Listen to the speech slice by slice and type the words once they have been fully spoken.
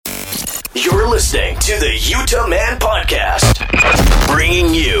You're listening to the Utah Man Podcast,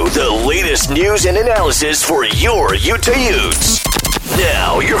 bringing you the latest news and analysis for your Utah Utes.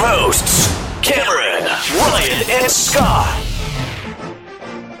 Now, your hosts, Cameron, Ryan, and Scott.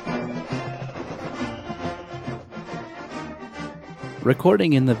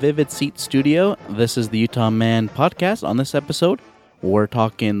 Recording in the Vivid Seat studio, this is the Utah Man Podcast. On this episode, we're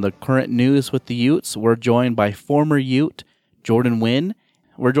talking the current news with the Utes. We're joined by former Ute Jordan Wynn.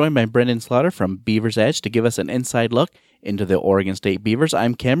 We're joined by Brendan Slaughter from Beaver's Edge to give us an inside look into the Oregon State Beavers.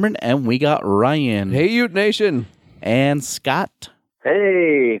 I'm Cameron, and we got Ryan. Hey, Ute Nation. And Scott.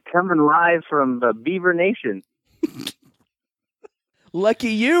 Hey, coming live from Beaver Nation.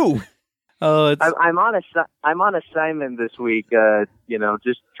 Lucky you. Oh, I'm on assignment this week.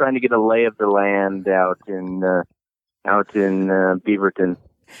 Just trying to get a lay of the land out in Beaverton.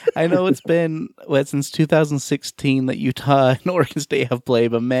 I know it's been since 2016 that Utah and Oregon State have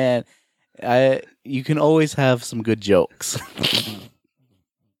played, but man, you can always have some good jokes.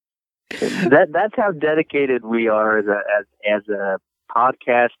 That's how dedicated we are as a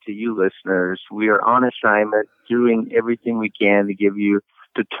podcast to you listeners. We are on assignment, doing everything we can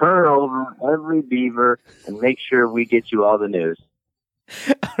to turn over every beaver and make sure we get you all the news.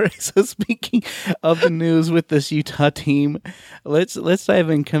 All right, so speaking of the news with this Utah team, let's dive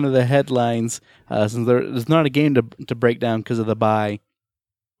in kind of the headlines, since there's not a game to break down because of the bye.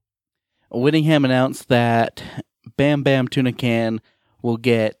 Whittingham announced that Bam Bam Tuna Can will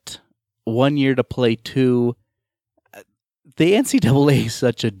get 1 year to play 2. The NCAA is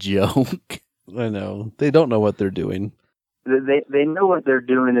such a joke. I know. They don't know what they're doing. They know what they're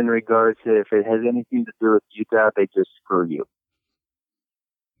doing in regards to if it has anything to do with Utah, they just screw you.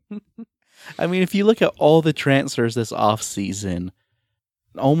 I mean, if you look at all the transfers this offseason,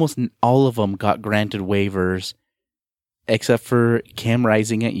 almost all of them got granted waivers, except for Cam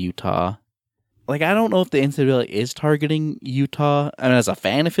Rising at Utah. Like, I don't know if the NCAA is targeting Utah. I mean, as a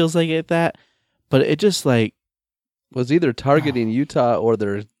fan, it feels like that, but it just was either targeting Utah or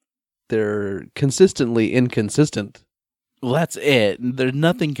they're consistently inconsistent. Well, that's it. There's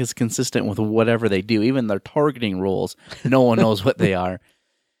nothing is consistent with whatever they do. Even their targeting rules, no one knows what they are.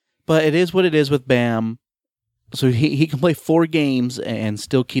 But it is what it is with Bam. So he can play 4 games and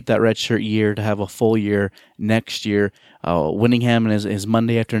still keep that redshirt year to have a full year next year. Whittingham in his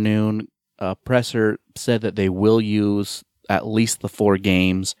Monday afternoon presser said that they will use at least the 4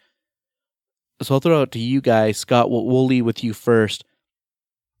 games. So I'll throw it out to you guys. Scott, we'll lead with you first.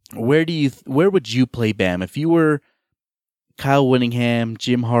 Where would you play Bam? If you were Kyle Whittingham,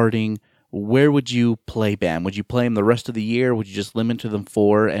 Jim Harding, where would you play Bam? Would you play him the rest of the year? Would you just limit to them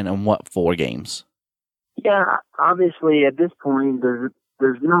 4, and on what 4 games? Yeah, obviously at this point,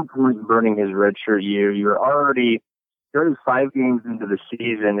 there's no point in burning his redshirt year. You're already 5 games into the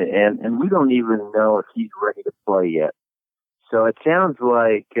season, and we don't even know if he's ready to play yet. So it sounds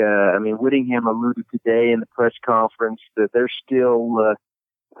like, Whittingham alluded today in the press conference that they're still,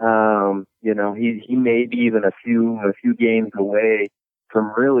 he may be even a few games away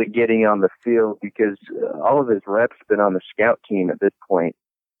from really getting on the field because all of his reps have been on the scout team at this point.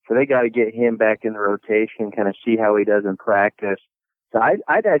 So they got to get him back in the rotation, kind of see how he does in practice. So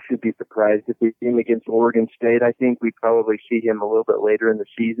I'd actually be surprised if we see him against Oregon State. I think we'd probably see him a little bit later in the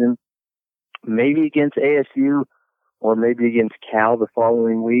season, maybe against ASU or maybe against Cal the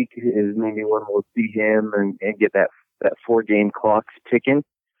following week is maybe when we'll see him and get that 4-game clock ticking.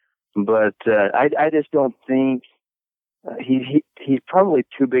 But I just don't think he's probably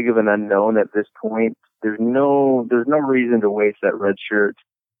too big of an unknown at this point. There's no reason to waste that red shirt.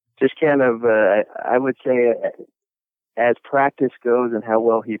 Just kind of, I would say, as practice goes and how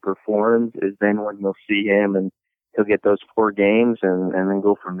well he performs is then when you'll see him and he'll get those 4 games and then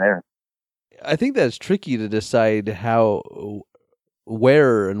go from there. I think that's tricky to decide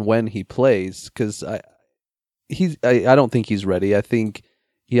where and when he plays because I don't think he's ready. I think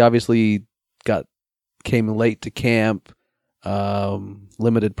he obviously came late to camp,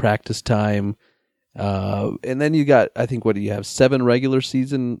 limited practice time, and then you got, I think, what do you have, 7 regular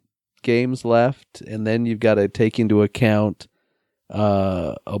season games left, and then you've got to take into account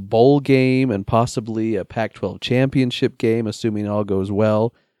a bowl game and possibly a Pac-12 championship game, assuming all goes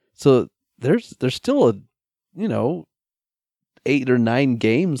well. So there's still 8 or 9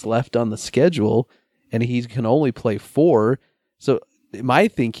 games left on the schedule, and he can only play 4. So my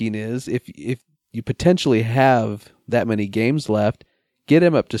thinking is if you potentially have that many games left, get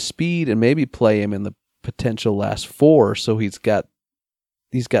him up to speed and maybe play him in the potential last 4 so he's got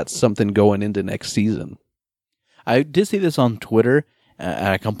something going into next season. I did see this on Twitter, and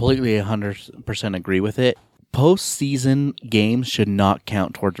I completely 100% agree with it. postseason games should not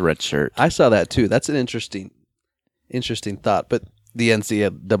count towards red shirt. I saw that too. That's an interesting thought, but the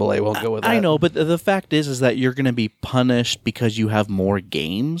NCAA won't go with that. I know, but the fact is that you're going to be punished because you have more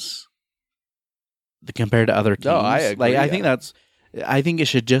games compared to other teams. No, I agree. I think it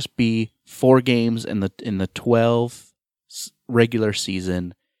should just be 4 games in the 12 regular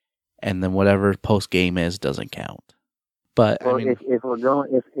season, and then whatever post game is doesn't count. But well, if we're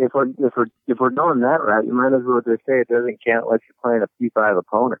going that route, you might as well just say it doesn't count unless you're playing a P5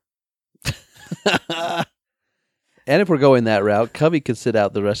 opponent. And if we're going that route, Covey could sit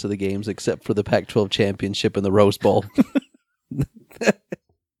out the rest of the games except for the Pac-12 championship and the Rose Bowl.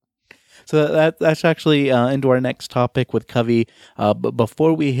 So that's actually into our next topic with Covey. But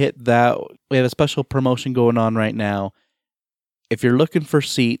before we hit that, we have a special promotion going on right now. If you're looking for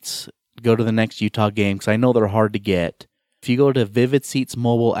seats, go to the next Utah game, because I know they're hard to get. If you go to Vivid Seats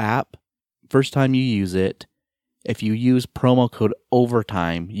mobile app, first time you use it, if you use promo code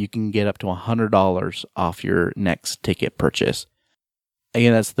OVERTIME, you can get up to $100 off your next ticket purchase.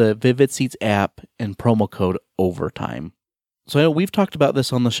 Again, that's the Vivid Seats app and promo code OVERTIME. So I know we've talked about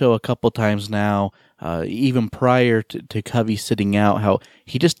this on the show a couple times now, even prior to Covey sitting out, how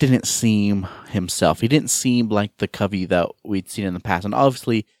he just didn't seem himself. He didn't seem like the Covey that we'd seen in the past. And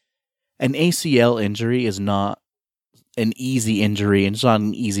obviously, an ACL injury is not an easy injury, and it's not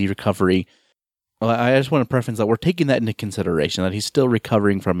an easy recovery. Well, I just want to preference that we're taking that into consideration, that he's still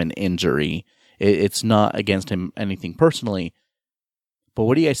recovering from an injury. It's not against him anything personally. But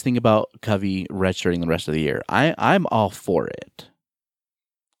what do you guys think about Covey redshirting the rest of the year? I'm all for it.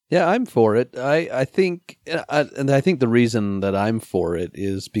 Yeah, I'm for it. I think the reason that I'm for it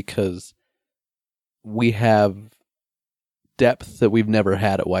is because we have depth that we've never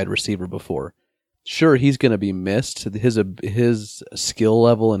had at wide receiver before. Sure, he's going to be missed. His skill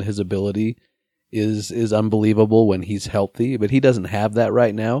level and his ability is unbelievable when he's healthy, but he doesn't have that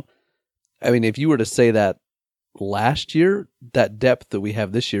right now. I mean, if you were to say that last year, that depth that we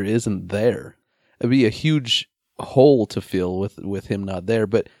have this year isn't there. It'd be a huge hole to fill with him not there.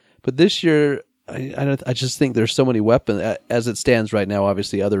 But this year, I just think there's so many weapons. As it stands right now,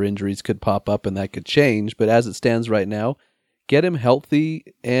 obviously other injuries could pop up and that could change. But as it stands right now, get him healthy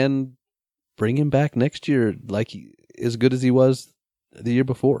and bring him back next year as good as he was the year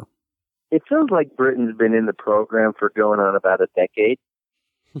before. It feels like Britton's been in the program for going on about a decade.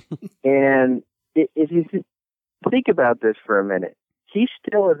 And if you think about this for a minute, he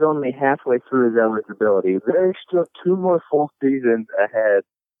still is only halfway through his eligibility. There's still 2 more full seasons ahead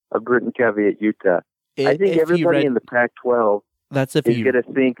of Britton Covey at Utah. I think everybody in the Pac-12 is going to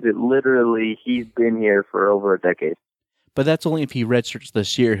think that literally he's been here for over a decade. But that's only if he redshirts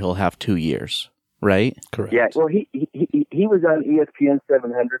this year, he'll have 2 years, right? Correct. Yeah, well, he was on ESPN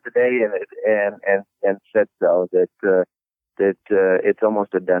 700 today and said so that it's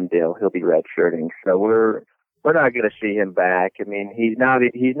almost a done deal. He'll be redshirting. So we're not going to see him back. I mean, he's not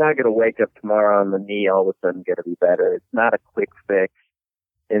going to wake up tomorrow on the knee all of a sudden get to be better. It's not a quick fix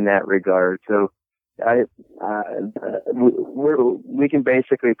in that regard. So we can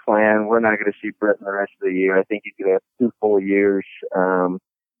basically plan. We're not going to see Britton the rest of the year. I think he's going to have 2 full years, to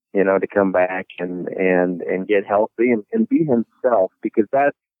come back and get healthy and be himself, because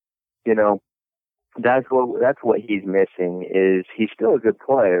that's what he's missing. Is he's still a good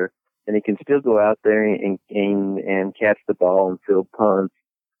player and he can still go out there and catch the ball and field punts,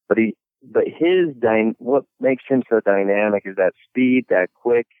 but what makes him so dynamic is that speed, that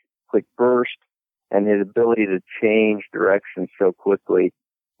quick burst, and his ability to change direction so quickly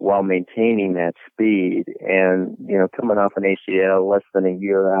while maintaining that speed. And, coming off an ACL less than a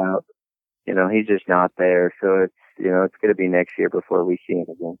year out, he's just not there. So it's going to be next year before we see him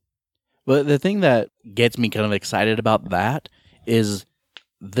again. But the thing that gets me kind of excited about that is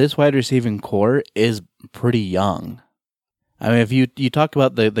this wide receiving core is pretty young. I mean, if you talk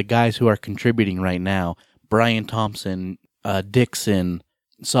about the guys who are contributing right now, Brian Thompson, Dixon,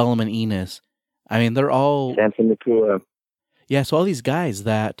 Solomon Enos, I mean, they're all... Samson Nakua. Yeah, so all these guys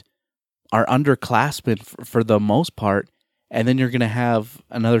that are underclassmen for the most part, and then you're going to have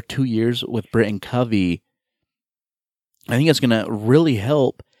another 2 years with Britton Covey. I think it's going to really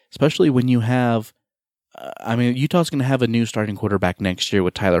help, especially when you have... Utah's going to have a new starting quarterback next year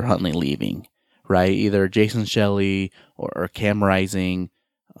with Tyler Huntley leaving, right? Either Jason Shelley or Cam Rising.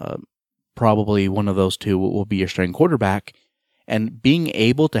 Probably one of those two will be your starting quarterback. And being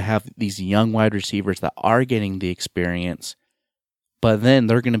able to have these young wide receivers that are getting the experience, but then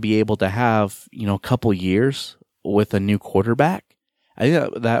they're going to be able to have, a couple years with a new quarterback. I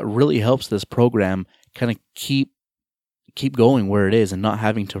think that really helps this program kind of keep keep going where it is and not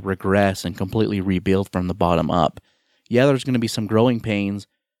having to regress and completely rebuild from the bottom up. Yeah, there's going to be some growing pains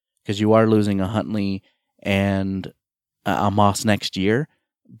because you are losing a Huntley and a Moss next year.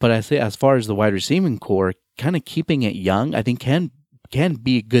 But I say as far as the wide receiving core, kind of keeping it young, I think can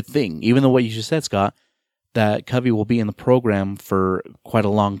be a good thing. Even though what you just said, Scott, that Covey will be in the program for quite a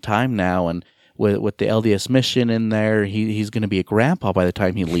long time now, and with the LDS mission in there, he's going to be a grandpa by the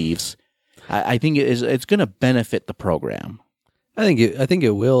time he leaves. I think it's going to benefit the program. I think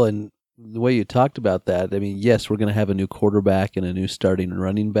it will, and the way you talked about that, I mean, yes, we're going to have a new quarterback and a new starting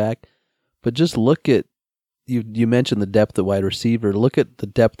running back, but just look at you mentioned the depth at wide receiver. Look at the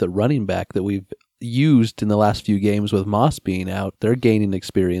depth at running back that we've used in the last few games with Moss being out. They're gaining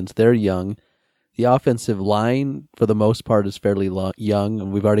experience. They're young. The offensive line, for the most part, is fairly young,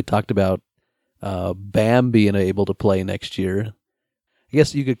 and we've already talked about Bam being able to play next year. I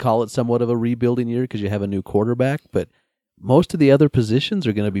guess you could call it somewhat of a rebuilding year because you have a new quarterback, but most of the other positions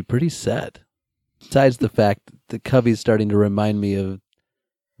are going to be pretty set. Besides the fact that Covey's starting to remind me of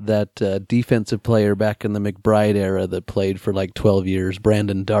that defensive player back in the McBride era that played for like 12 years,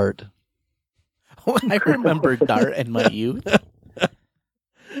 Brandon Dart. I remember Dart in my youth.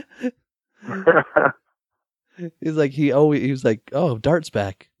 He's like, he was like, oh, Dart's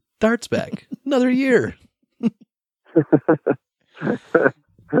back. Another year.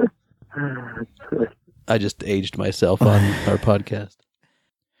 I just aged myself on our podcast.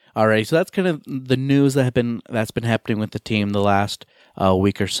 All right, so that's kind of the news that's been happening with the team the last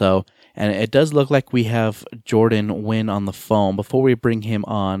week or so, and it does look like we have Jordan Wynn on the phone. Before we bring him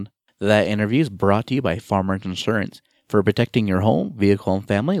on, that interview is brought to you by Farmers Insurance. For protecting your home, vehicle, and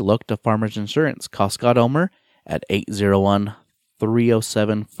family, look to Farmers Insurance. Call Scott Omer at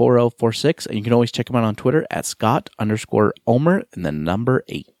 801-307-4046, and you can always check him out on Twitter at Scott_Omer and the number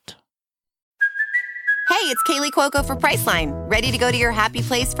 8. Hey, it's Kaylee Cuoco for Priceline. Ready to go to your happy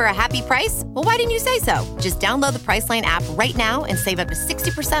place for a happy price? Well, why didn't you say so? Just download the Priceline app right now and save up to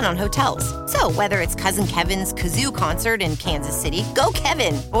 60% on hotels. So whether it's Cousin Kevin's Kazoo Concert in Kansas City, go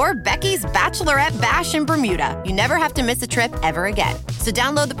Kevin, or Becky's Bachelorette Bash in Bermuda, you never have to miss a trip ever again. So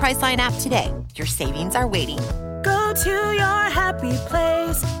download the Priceline app today. Your savings are waiting. Go to your happy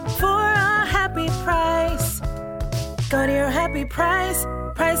place for a happy price. Go to your happy price,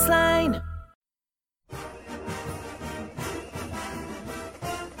 Priceline.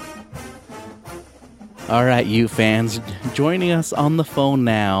 All right, you fans, joining us on the phone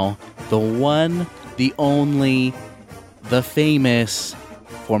now, the one, the only, the famous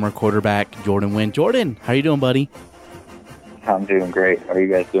former quarterback, Jordan Wynn. Jordan, how you doing, buddy? I'm doing great. How are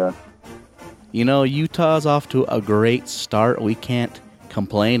you guys doing? You know, Utah's off to a great start. We can't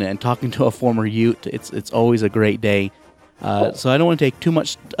complain. And talking to a former Ute, it's always a great day. So I don't want to take too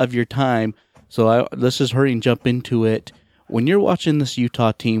much of your time. So let's just hurry and jump into it. When you're watching this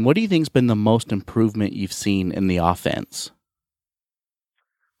Utah team, what do you think's been the most improvement you've seen in the offense?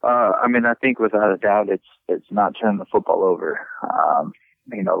 I think without a doubt, it's not turning the football over.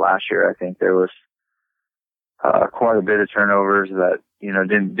 Last year I think there was quite a bit of turnovers that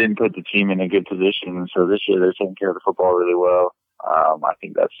didn't put the team in a good position. And so this year they're taking care of the football really well. I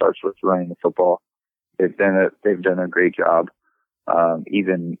think that starts with running the football. They've done a great job.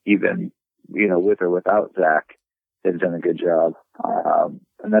 Even with or without Zach, they've done a good job.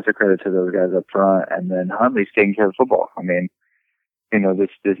 And that's a credit to those guys up front. And then Huntley's taking care of football.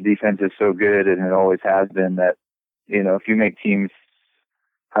 This defense is so good, and it always has been, that, if you make teams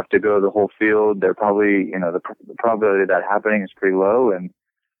have to go the whole field, they're probably, the probability of that happening is pretty low. And,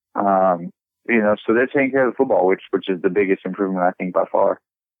 so they're taking care of the football, which is the biggest improvement, I think, by far.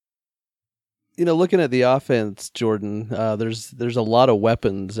 Looking at the offense, Jordan, there's a lot of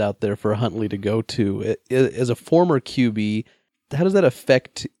weapons out there for Huntley to go to. As a former QB, how does that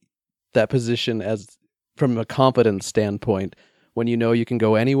affect that position from a confidence standpoint when you can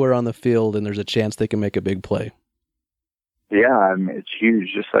go anywhere on the field and there's a chance they can make a big play? Yeah, it's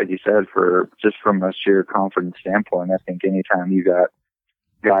huge, just like you said, from a sheer confidence standpoint. I think anytime you got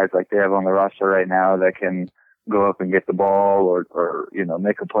guys like they have on the roster right now that can go up and get the ball or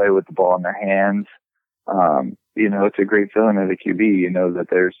make a play with the ball in their hands, it's a great feeling as a QB, that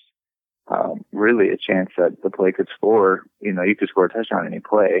there's really a chance that the play could score. You could score a touchdown any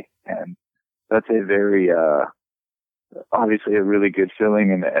play, and that's a very obviously a really good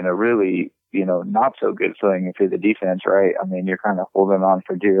feeling, and a really not so good feeling if you're the defense, right? You're kind of holding on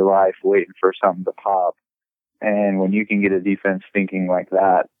for dear life, waiting for something to pop. And when you can get a defense thinking like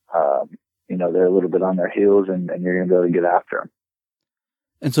that, they're a little bit on their heels, and you're going to be able to get after them.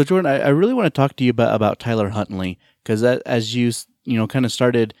 And so, Jordan, I really want to talk to you about Tyler Huntley, because as you kind of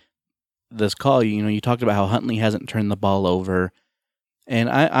started this call, you talked about how Huntley hasn't turned the ball over, and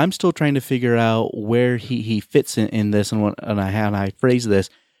I'm still trying to figure out where he fits in this, and I phrase this.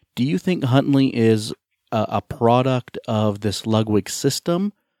 Do you think Huntley is a product of this Ludwig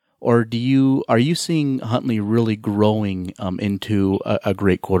system, or are you seeing Huntley really growing into a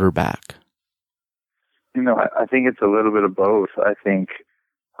great quarterback? I think it's a little bit of both. I think,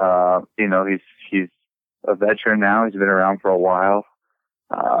 he's a veteran now. He's been around for a while.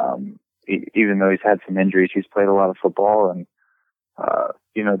 Even though he's had some injuries, he's played a lot of football. And,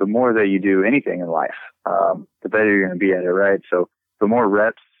 the more that you do anything in life, the better you're going to be at it, right? So the more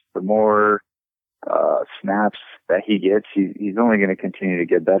reps, the more snaps that he gets, he's only going to continue to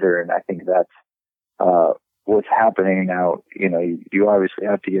get better. And I think that's what's happening now. You obviously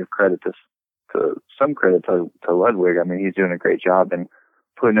have to give credit to Ludwig. I mean, he's doing a great job and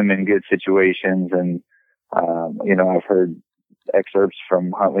putting him in good situations. And, I've heard excerpts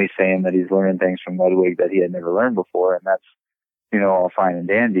from Huntley saying that he's learning things from Ludwig that he had never learned before. And that's, all fine and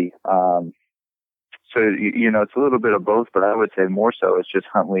dandy. So, it's a little bit of both, but I would say more so it's just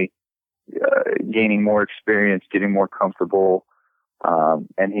Huntley gaining more experience, getting more comfortable.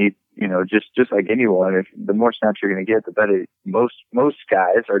 And he, just like anyone, if the more snaps you're going to get, the better. Most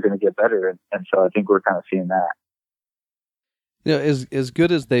guys are going to get better. And so I think we're kind of seeing that. As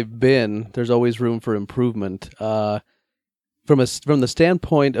good as they've been, there's always room for improvement. From the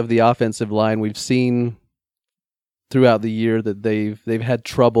standpoint of the offensive line, we've seen throughout the year that they've had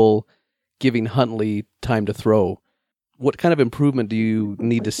trouble giving Huntley time to throw. What kind of improvement do you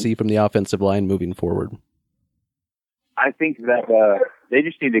need to see from the offensive line moving forward? I think that they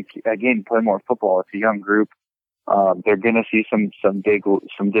just need to again play more football. It's a young group. They're going to see some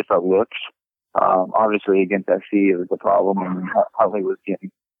different looks. Obviously, against SC, it was a problem, and Huntley was getting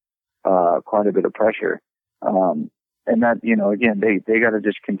quite a bit of pressure. And that, again, they got to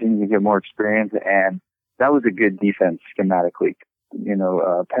just continue to get more experience, and that was a good defense schematically.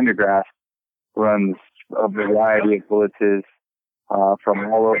 Pendergrass runs a variety of blitzes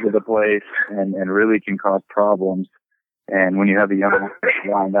from all over the place and really can cause problems. And when you have a young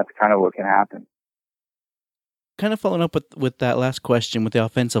offensive line, that's kind of what can happen. Kind of following up with that last question with the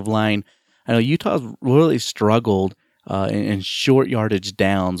offensive line, I know Utah's really struggled in short yardage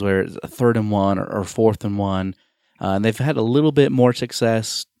downs, where it's 3rd and 1 or 4th and 1. And they've had a little bit more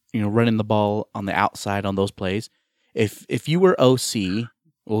success, running the ball on the outside on those plays. If you were OC,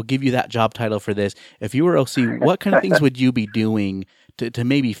 we'll give you that job title for this. If you were OC, what kind of things would you be doing to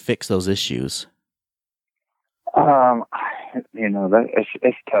maybe fix those issues?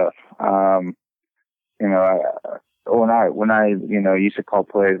 It's tough. When I used to call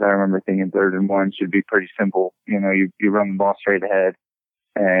plays, I remember thinking 3rd and 1 should be pretty simple. You run the ball straight ahead,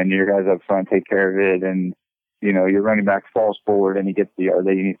 and your guys up front take care of it, and your running back falls forward and he gets the yard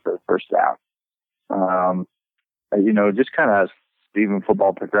that you need for the first down. Just kind of as even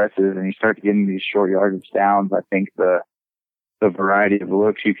football progresses and you start to get into these short yardage downs, I think the variety of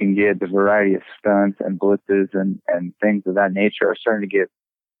looks you can get, the variety of stunts and blitzes and things of that nature are starting to get,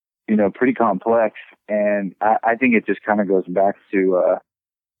 pretty complex. And I think it just kind of goes back to,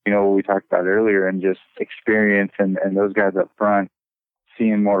 what we talked about earlier, and just experience and those guys up front,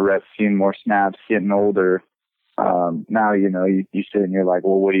 seeing more reps, seeing more snaps, getting older. Now, you sit and you're like,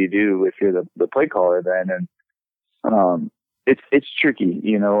 well, what do you do if you're the play caller then? And, it's tricky.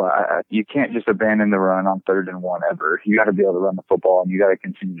 You can't just abandon the run on 3rd and 1 ever. You got to be able to run the football, and you got to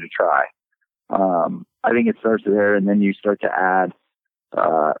continue to try. I think it starts there, and then you start to add,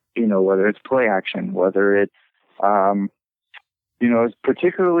 whether it's play action, whether it's, it's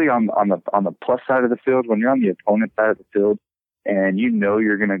particularly on the plus side of the field, when you're on the opponent side of the field and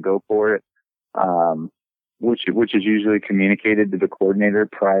you're going to go for it, which is usually communicated to the coordinator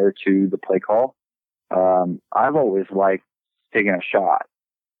prior to the play call. I've always liked taking a shot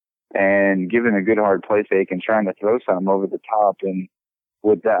and giving a good hard play fake and trying to throw something over the top. And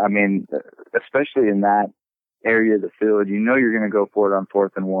with that, I mean, especially in that area of the field, you're going to go for it on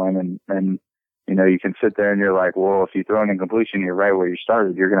 4th and 1. And you can sit there and you're like, well, if you throw an incompletion, you're right where you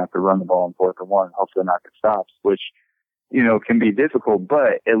started. You're going to have to run the ball on 4th and 1 and hopefully not get stops, which, can be difficult.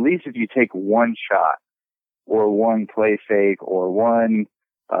 But at least if you take one shot or one play fake or one,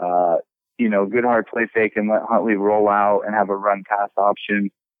 good hard play fake and let Huntley roll out and have a run pass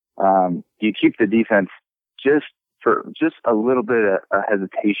option, you keep the defense just a little bit of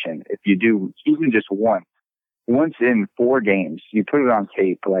hesitation. If you do even just once in 4 games, you put it on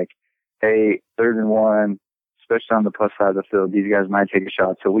tape, like, hey, 3rd and 1, especially on the plus side of the field, these guys might take a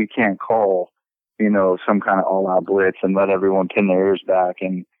shot. So we can't call, some kind of all-out blitz and let everyone pin their ears back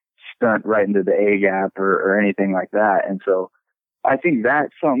and stunt right into the A gap or anything like that. And so, I think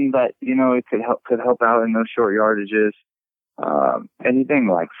that's something that, it could help out in those short yardages. Anything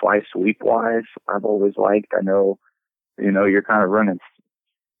like fly sweep wise, I've always liked. I know, you're kind of running,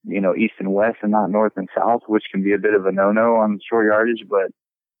 east and west and not north and south, which can be a bit of a no-no on short yardage, but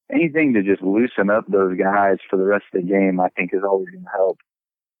anything to just loosen up those guys for the rest of the game, I think is always going to help.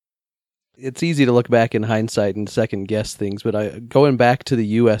 It's easy to look back in hindsight and second guess things, but going back to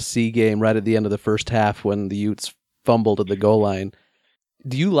the USC game right at the end of the first half when the Utes fumbled at the goal line,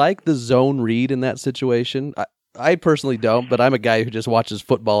 do you like the zone read in that situation? I personally don't, but I'm a guy who just watches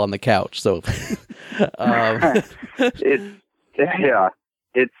football on the couch, so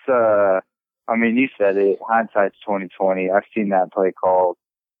you said it, hindsight's 2020. I've seen that play called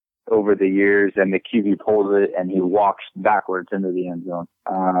over the years, and the QB pulls it and he walks backwards into the end zone.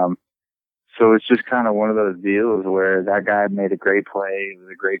 So it's just kind of one of those deals where that guy made a great play. It was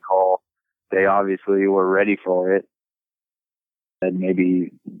a great call. They obviously were ready for it. And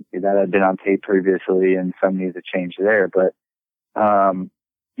maybe that had been on tape previously and some needs to change there. But,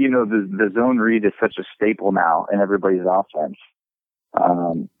 the zone read is such a staple now in everybody's offense.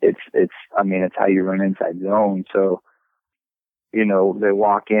 It's how you run inside zone. So, they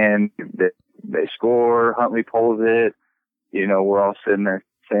walk in, they score, Huntley pulls it, we're all sitting there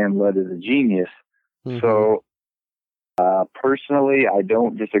saying Lud is a genius. Mm-hmm. So, personally, I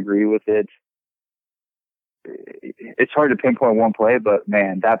don't disagree with it. It's hard to pinpoint one play, but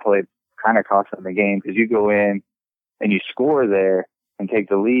man, that play kind of cost them the game because you go in and you score there and take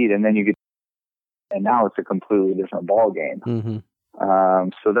the lead, and then and now it's a completely different ball game. Mm-hmm.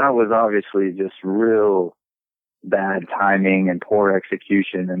 So that was obviously just real bad timing and poor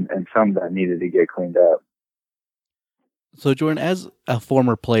execution, and some that needed to get cleaned up. So Jordan, as a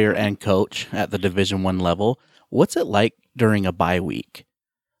former player and coach at the Division I level, what's it like during a bye week?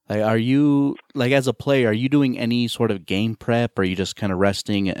 Are you, as a player, are you doing any sort of game prep, or are you just kind of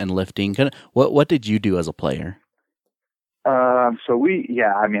resting and lifting? What did you do as a player?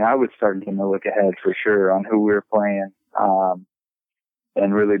 I would start getting a look ahead for sure on who we were playing,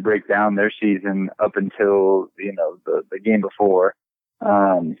 and really break down their season up until, the game before.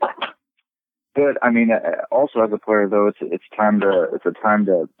 But also as a player though, it's a time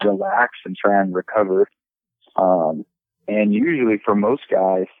to relax and try and recover. And usually for most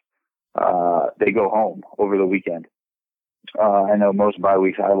guys, they go home over the weekend. I know most bye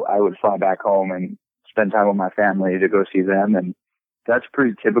weeks I would fly back home and spend time with my family to go see them. And that's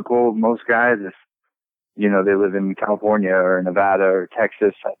pretty typical of most guys. If, they live in California or Nevada or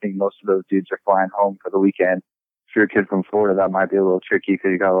Texas, I think most of those dudes are flying home for the weekend. If you're a kid from Florida, that might be a little tricky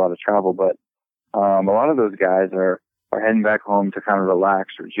because you got a lot of travel, but a lot of those guys are heading back home to kind of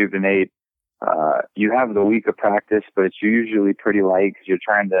relax, rejuvenate. You have the week of practice, but it's usually pretty light because you're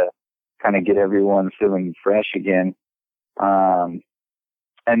trying to kind of get everyone feeling fresh again. And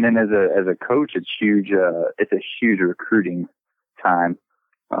then as a coach, it's huge. It's a huge recruiting time.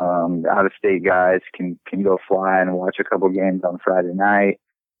 Out of state guys can go fly and watch a couple games on Friday night,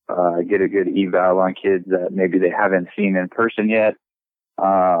 get a good eval on kids that maybe they haven't seen in person yet.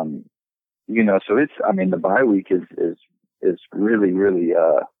 So it's, the bye week is really, really,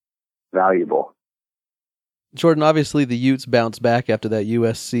 valuable. Jordan, obviously the Utes bounced back after that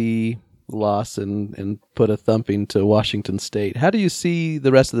USC loss and put a thumping to Washington State. How do you see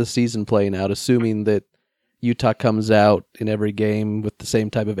the rest of the season playing out, assuming that Utah comes out in every game with the same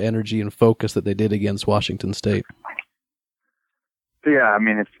type of energy and focus that they did against Washington State? Yeah,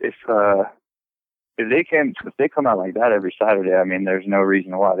 if they come out like that every Saturday, there's no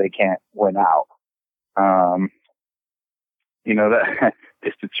reason why they can't win out. That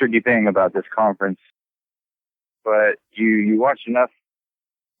it's the tricky thing about this conference. But you watch enough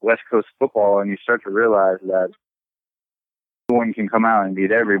West Coast football and you start to realize that everyone can come out and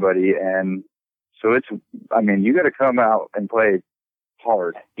beat everybody. And so you got to come out and play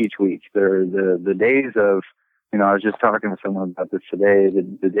hard each week. The days of, I was just talking to someone about this today,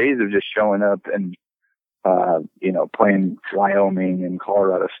 the days of just showing up and, playing Wyoming and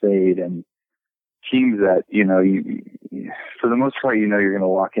Colorado State and teams that, for the most part, you're going to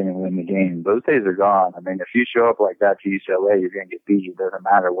walk in and win the game. Those days are gone. If you show up like that to UCLA, you're going to get beat. It doesn't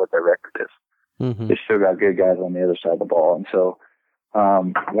matter what their record is. Mm-hmm. They still got good guys on the other side of the ball. And so,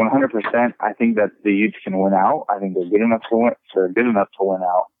 100%, I think that the Utes can win out. I think they're good enough to win. They're good enough to win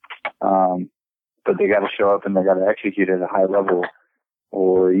out. But they got to show up and they got to execute at a high level,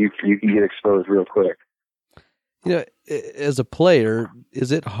 or you can get exposed real quick. As a player,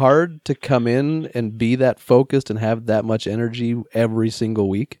 is it hard to come in and be that focused and have that much energy every single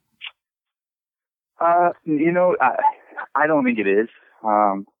week? I don't think it is.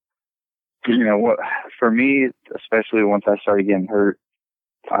 you know what, for me, especially once I started getting hurt,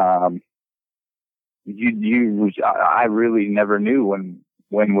 I really never knew when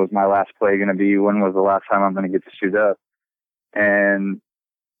was my last play going to be, when was the last time I'm going to get to suit up. And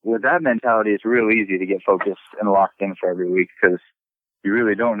with that mentality, it's real easy to get focused and locked in for every week because you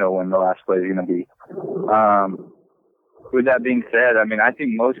really don't know when the last play is going to be. With that being said, I mean, I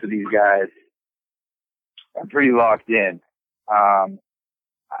think most of these guys are pretty locked in.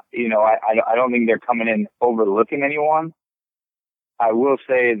 You know, I don't think they're coming in overlooking anyone. I will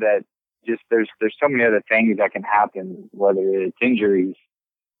say that just there's so many other things that can happen, whether it's injuries.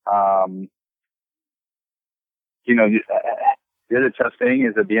 You know, the other tough thing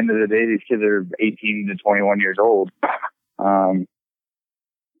is at the end of the day, these kids are 18 to 21 years old.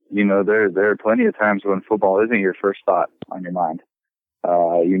 You know, there are plenty of times when football isn't your first thought on your mind.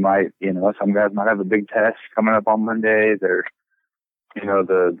 You might, you know, some guys might have a big test coming up on Monday. They're, you know,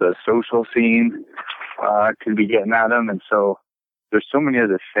 the social scene could be getting at them. And so there's so many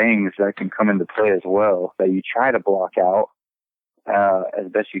other things that can come into play as well that you try to block out as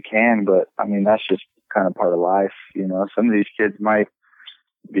best you can. But, I mean, that's just kind of part of life. You know, some of these kids might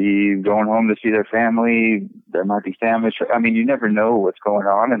be going home to see their family. There might be family. I mean, you never know what's going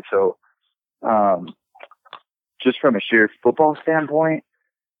on. And so just from a sheer football standpoint,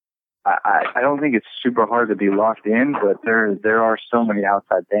 I don't think it's super hard to be locked in, but there are so many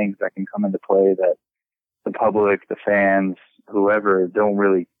outside things that can come into play that the public, the fans, whoever don't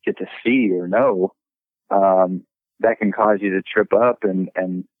really get to see or know, that can cause you to trip up. And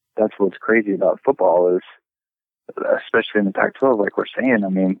that's what's crazy about football is, especially in the Pac-12, like we're saying, I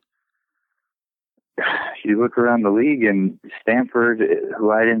mean, you look around the league and Stanford,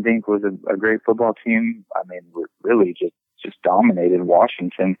 who I didn't think was a great football team, I mean, really just dominated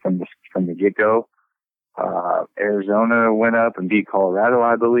Washington from the get-go. Arizona went up and beat Colorado,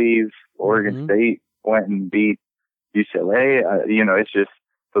 I believe. Oregon State went and beat UCLA. You know, it's just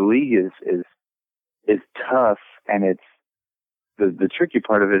the league is tough, and it's the tricky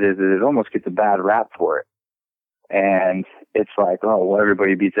part of it is that it almost gets a bad rap for it. And it's like, oh, well,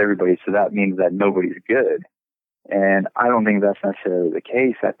 everybody beats everybody, so that means that nobody's good. And I don't think that's necessarily the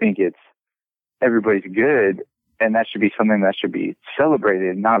case. I think it's everybody's good, and that should be something that should be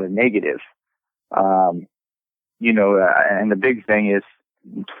celebrated, not a negative. You know, and the big thing is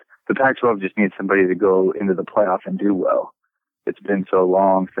the Pac-12 just needs somebody to go into the playoff and do well. It's been so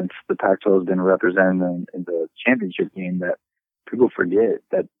long since the Pac-12 has been represented in the championship game that people forget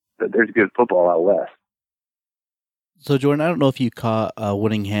that there's good football out west. So, Jordan, I don't know if you caught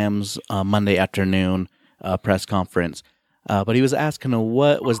Whittingham's Monday afternoon press conference, but he was asked kind of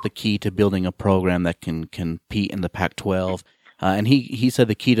what was the key to building a program that can compete in the Pac-12, and he said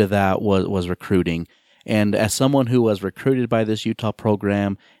the key to that was recruiting. And as someone who was recruited by this Utah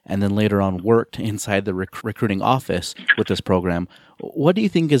program and then later on worked inside the recruiting office with this program, what do you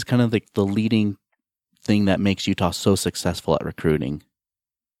think is kind of the leading thing that makes Utah so successful at recruiting?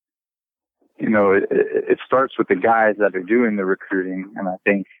 You know, it starts with the guys that are doing the recruiting, and I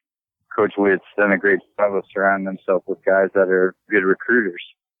think Coach Witt's done a great job of surrounding himself with guys that are good recruiters.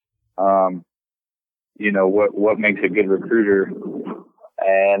 You know, what makes a good recruiter?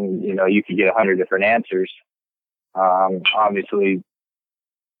 And, you know, you could get 100 different answers. Obviously,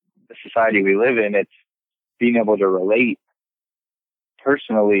 the society we live in, it's being able to relate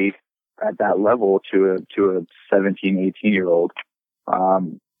personally at that level to a 17, 18-year-old.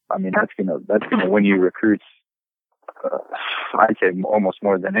 I mean, that's gonna win you recruits. I'd say almost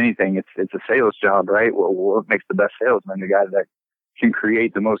more than anything. It's a sales job, right? Well, what makes the best salesman? The guy that can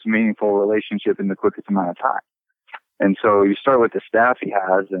create the most meaningful relationship in the quickest amount of time. And so you start with the staff he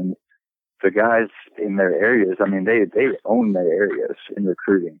has, and the guys in their areas. I mean, they own their areas in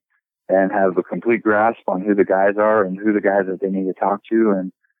recruiting and have a complete grasp on who the guys are and who the guys that they need to talk to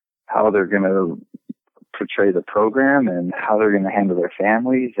and how they're going to portray the program and how they're going to handle their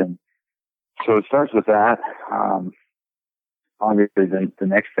families. And so it starts with that. Obviously, the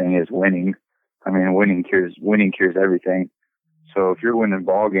next thing is winning. I mean, winning cures everything. So if you're winning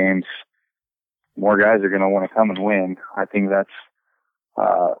ball games, more guys are going to want to come and win. I think that's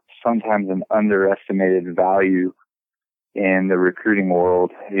sometimes an underestimated value in the recruiting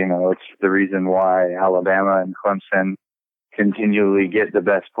world. You know, it's the reason why Alabama and Clemson continually get the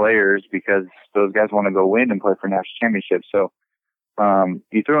best players, because those guys want to go win and play for national championships. So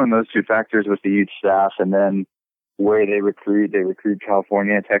you throw in those two factors with the youth staff, and then where they recruit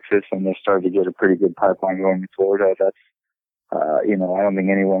California, Texas, and they're starting to get a pretty good pipeline going to Florida. That's you know, I don't think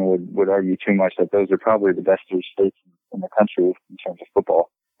anyone would argue too much that those are probably the best three states in the country in terms of football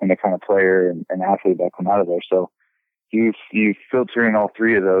and the kind of player and athlete that come out of there. So you filter in all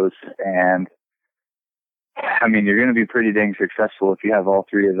three of those, and I mean, you're going to be pretty dang successful if you have all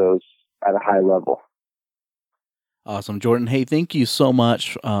three of those at a high level. Awesome, Jordan. Hey, thank you so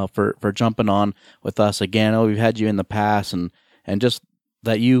much for jumping on with us again. I know we've had you in the past, and just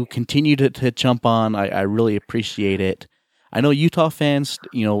that you continue to jump on. I really appreciate it. I know Utah fans,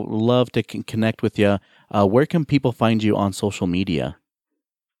 love to connect with you. Where can people find you on social media?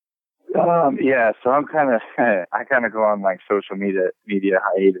 Yeah, so I kind of go on like social media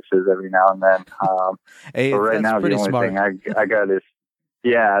hiatuses every now and then. Hey, but right now the only smart. thing I got is,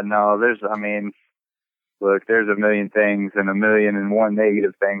 look, there's a million things and a million and one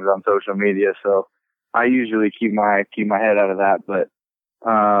negative things on social media, so I usually keep my head out of that. But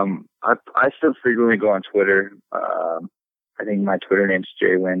I still frequently go on Twitter. I think my Twitter name's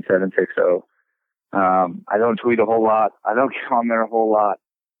JWin760. I don't tweet a whole lot. I don't get on there a whole lot.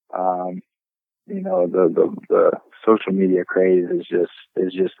 The social media craze is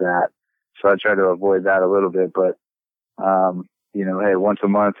just that. So I try to avoid that a little bit, but, hey, once a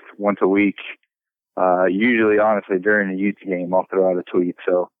month, once a week, usually honestly during a youth game, I'll throw out a tweet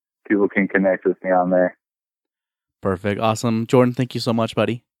so people can connect with me on there. Perfect. Awesome. Jordan, thank you so much,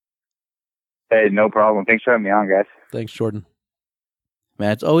 buddy. Hey, no problem. Thanks for having me on, guys. Thanks, Jordan.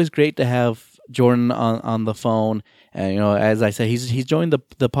 Man, it's always great to have Jordan on the phone. And, as I said, he's joined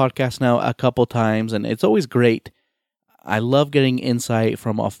the podcast now a couple times, and it's always great. I love getting insight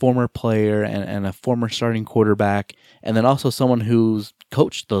from a former player and a former starting quarterback, and then also someone who's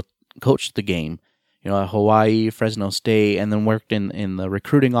coached the game, at Hawaii, Fresno State, and then worked in the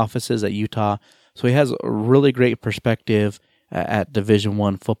recruiting offices at Utah. So he has a really great perspective at Division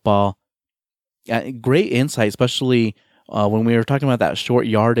I football. Great insight, especially when we were talking about that short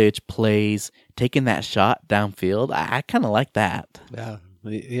yardage plays, taking that shot downfield. I kind of like that. Yeah,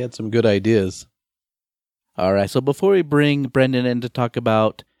 he had some good ideas. All right, so before we bring Brendan in to talk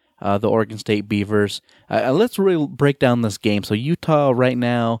about the Oregon State Beavers, let's really break down this game. So Utah right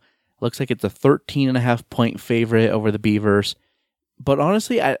now looks like it's a 13.5-point favorite over the Beavers. But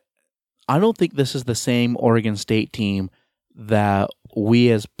honestly, I don't think this is the same Oregon State team that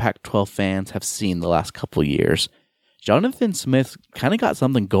we as Pac-12 fans have seen the last couple of years. Jonathan Smith kind of got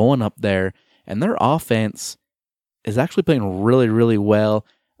something going up there, and their offense is actually playing really, really well.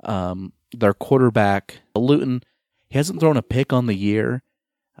 Their quarterback, Luton, he hasn't thrown a pick on the year,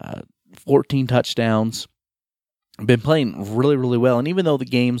 14 touchdowns, been playing really, really well. And even though the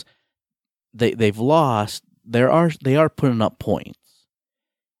games they've lost, they are putting up points.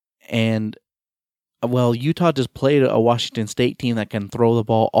 And Utah just played a Washington State team that can throw the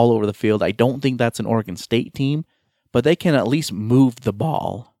ball all over the field. I don't think that's an Oregon State team, but they can at least move the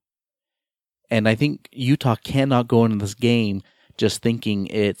ball. And I think Utah cannot go into this game just thinking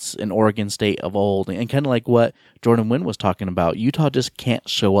it's an Oregon State of old. And kind of like what Jordan Wynn was talking about, Utah just can't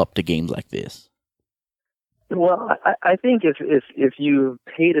show up to games like this. Well, I think if you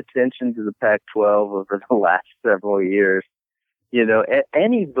paid attention to the Pac-12 over the last several years,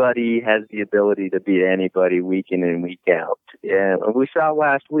 anybody has the ability to beat anybody week in and week out. And we saw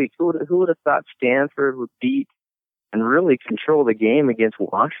last week, who would have thought Stanford would beat and really control the game against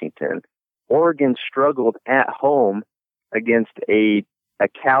Washington? Oregon struggled at home against a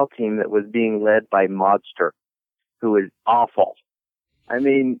Cal team that was being led by Modster, who is awful. I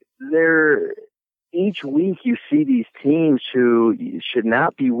mean, each week you see these teams who should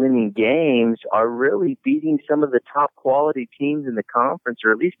not be winning games are really beating some of the top quality teams in the conference,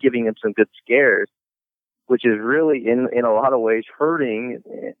 or at least giving them some good scares, which is really in a lot of ways hurting.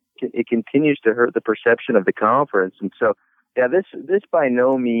 It continues to hurt the perception of the conference. And so, yeah, this by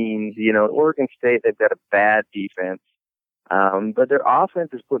no means, Oregon State, they've got a bad defense. But their offense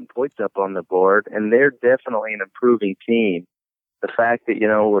is putting points up on the board, and they're definitely an improving team. The fact that,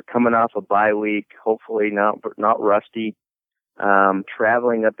 we're coming off a bye week, hopefully not rusty,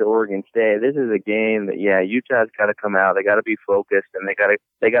 traveling up to Oregon State. This is a game that, Utah's got to come out. They got to be focused, and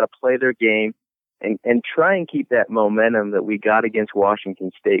they got to play their game and try and keep that momentum that we got against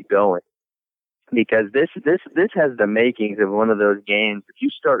Washington State going. Because this has the makings of one of those games. If you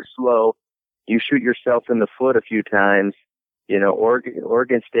start slow, you shoot yourself in the foot a few times.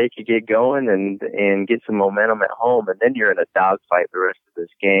 Oregon State could get going and get some momentum at home, and then you're in a dogfight the rest of this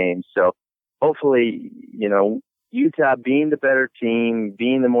game. So hopefully, Utah being the better team,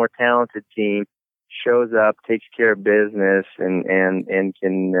 being the more talented team, shows up, takes care of business, and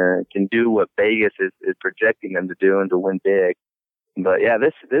can do what Vegas is projecting them to do and to win big. But yeah,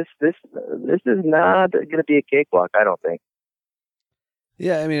 this is not going to be a cakewalk, I don't think.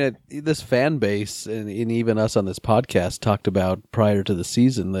 Yeah, I mean, this fan base and even us on this podcast talked about prior to the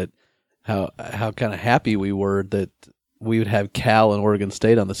season that how kind of happy we were that we would have Cal and Oregon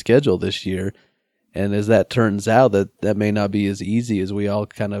State on the schedule this year. And as that turns out, that may not be as easy as we all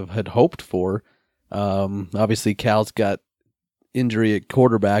kind of had hoped for. Obviously, Cal's got injury at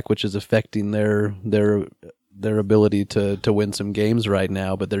quarterback, which is affecting their ability to win some games right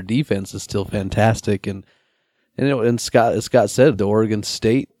now. But their defense is still fantastic, and Scott said, the Oregon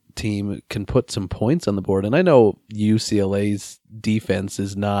State team can put some points on the board. And I know UCLA's defense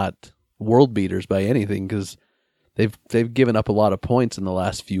is not world beaters by anything, because they've given up a lot of points in the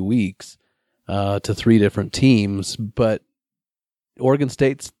last few weeks to 3 different teams. But Oregon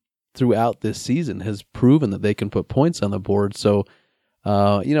State's throughout this season has proven that they can put points on the board. So,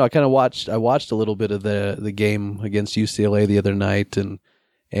 I watched a little bit of the game against UCLA the other night, and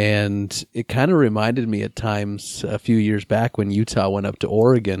it kind of reminded me at times a few years back when Utah went up to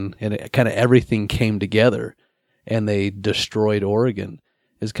Oregon, and it kind of everything came together and they destroyed Oregon.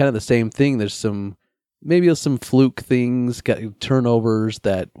 It's kind of the same thing. There's maybe some fluke things, got turnovers,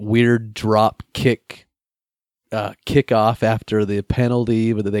 that weird drop kickoff after the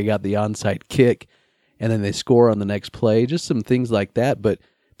penalty, whether they got the onside kick and then they score on the next play, just some things like that. But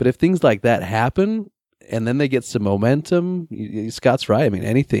if things like that happen and then they get some momentum, Scott's right. I mean,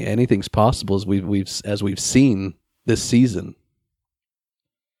 anything's possible as we've seen this season.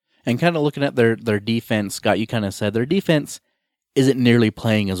 And kind of looking at their defense, Scott, you kind of said their defense isn't nearly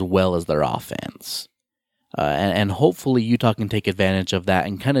playing as well as their offense. And hopefully Utah can take advantage of that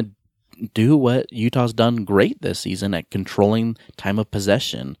and kind of do what Utah's done great this season at controlling time of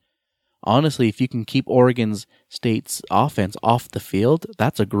possession. Honestly, if you can keep Oregon State's offense off the field,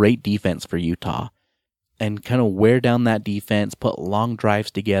 that's a great defense for Utah. And kind of wear down that defense, put long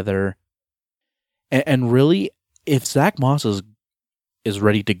drives together. And really, if Zach Moss is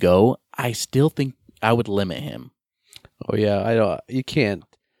ready to go, I still think I would limit him. Oh yeah, you can't.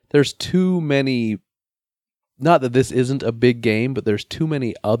 There's too many. Not that this isn't a big game, but there's too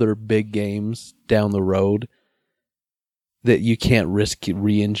many other big games down the road that you can't risk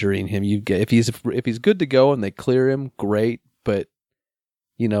re-injuring him. If he's good to go and they clear him, great. But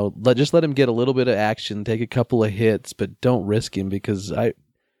just let him get a little bit of action, take a couple of hits, but don't risk him, because I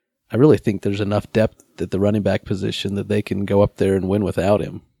really think there's enough depth at the running back position that they can go up there and win without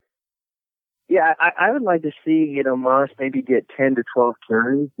him. Yeah, I would like to see, Moss maybe get 10 to 12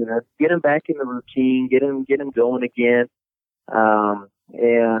 carries, get him back in the routine, get him going again. But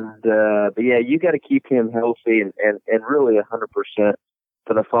yeah, you got to keep him healthy and really 100%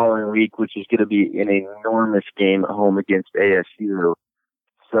 for the following week, which is going to be an enormous game at home against ASU.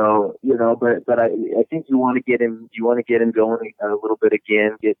 So, but I think you want to get him going a little bit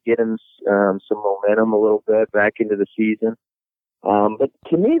again, get him some momentum a little bit back into the season. But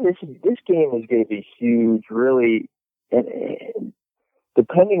to me, this game is going to be huge, really, and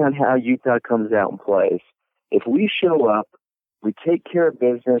depending on how Utah comes out and plays. If we show up, we take care of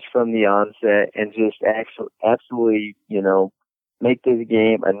business from the onset and just absolutely, make this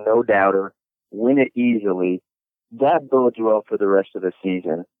game a no-doubter, win it easily, that bodes well for the rest of the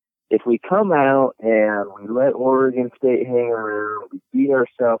season. If we come out and we let Oregon State hang around, we beat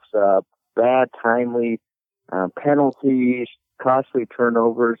ourselves up, bad, timely penalties, costly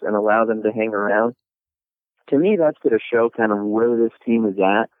turnovers, and allow them to hang around, to me, that's going to show kind of where this team is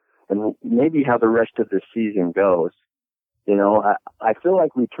at and maybe how the rest of the season goes. I feel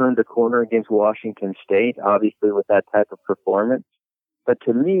like we turned the corner against Washington State, obviously with that type of performance. But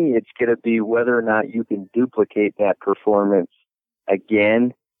to me, it's going to be whether or not you can duplicate that performance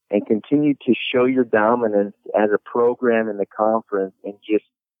again and continue to show your dominance as a program in the conference and just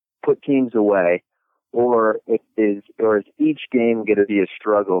put teams away. Or is each game going to be a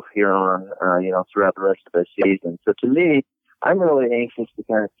struggle here on, throughout the rest of the season? So to me, I'm really anxious to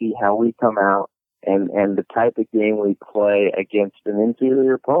kind of see how we come out and the type of game we play against an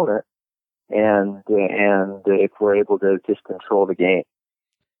inferior opponent, and if we're able to just control the game.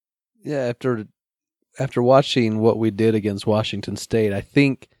 Yeah, after watching what we did against Washington State, I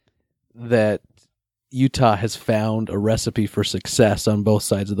think that Utah has found a recipe for success on both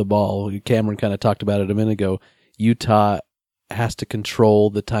sides of the ball. Cameron kind of talked about it a minute ago. Utah has to control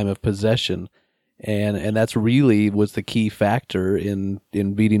the time of possession, and that's really was the key factor in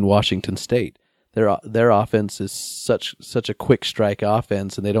beating Washington State. Their offense is such a quick strike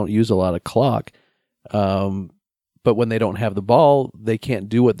offense, and they don't use a lot of clock. But when they don't have the ball, they can't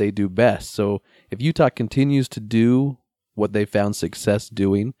do what they do best. So if Utah continues to do what they found success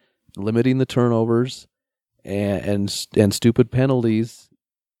doing, limiting the turnovers and stupid penalties,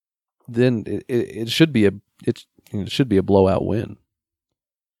 then it should be a blowout win.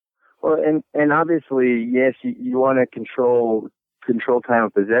 Well, and obviously, yes, you want to control control time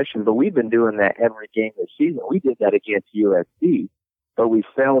of possession, but we've been doing that every game this season. We did that against USC, but we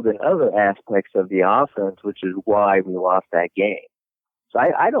failed in other aspects of the offense, which is why we lost that game. So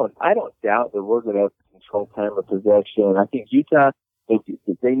I don't doubt that we're going to have control time of possession. I think Utah,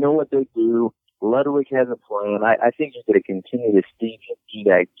 they know what they do. Ludwig has a plan. I think you're going to continue to see him do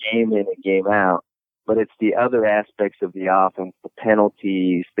that game in and game out. But it's the other aspects of the offense, the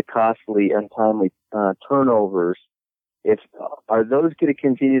penalties, the costly, untimely turnovers. Are those going to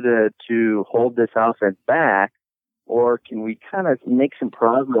continue to hold this offense back, or can we kind of make some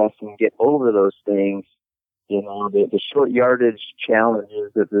progress and get over those things? You know, the short yardage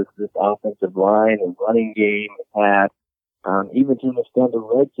challenges that this offensive line and running game has had, even to an extent the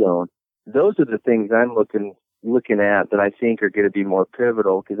red zone. Those are the things I'm looking at that I think are going to be more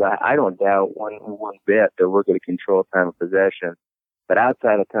pivotal, because I don't doubt one bit that we're going to control time of possession. But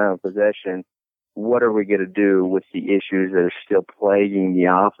outside of time of possession, what are we going to do with the issues that are still plaguing the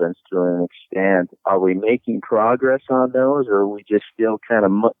offense to an extent? Are we making progress on those, or are we just still kind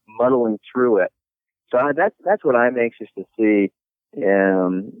of muddling through it? So that's what I'm anxious to see.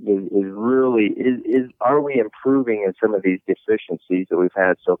 Are we improving in some of these deficiencies that we've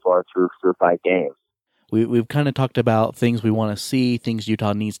had so far through 5 games? We've kind of talked about things we want to see, things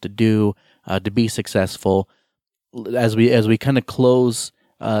Utah needs to do to be successful. As we kind of close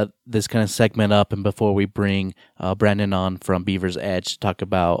this kind of segment up, and before we bring Brandon on from Beaver's Edge to talk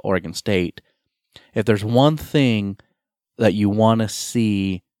about Oregon State, if there's one thing that you want to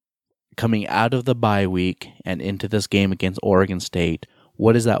see coming out of the bye week and into this game against Oregon State,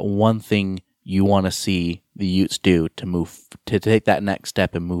 what is that one thing you want to see the Utes do to take that next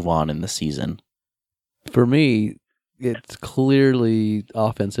step and move on in the season? For me, it's clearly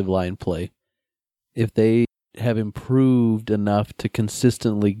offensive line play. If they have improved enough to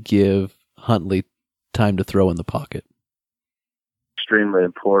consistently give Huntley time to throw in the pocket. Extremely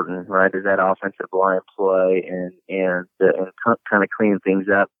important, right? Is that offensive line play and kind of clean things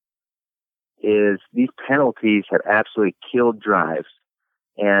up. Is these penalties have absolutely killed drives,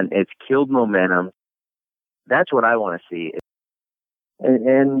 and it's killed momentum. That's what I want to see.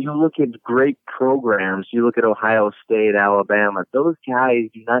 And you look at great programs, you look at Ohio State, Alabama, those guys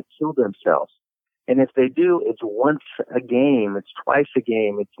do not kill themselves. And if they do, it's once a game, it's twice a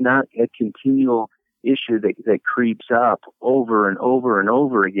game. It's not a continual issue that creeps up over and over and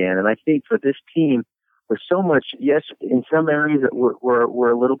over again. And I think for this team, there's so much, yes, in some areas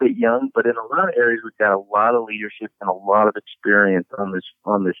we're a little bit young, but in a lot of areas we've got a lot of leadership and a lot of experience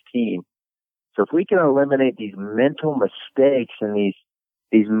on this team. So if we can eliminate these mental mistakes and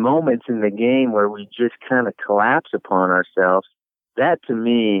these moments in the game where we just kind of collapse upon ourselves, that to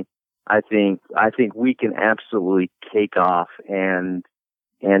me, I think we can absolutely take off and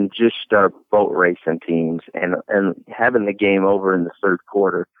just start boat racing teams and having the game over in the third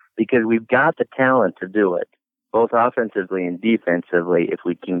quarter, because we've got the talent to do it, both offensively and defensively, if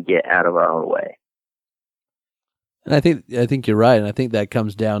we can get out of our own way. And I think you're right, and I think that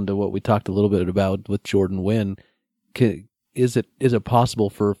comes down to what we talked a little bit about with Jordan Wynn. Is it possible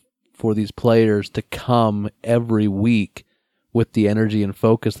for these players to come every week with the energy and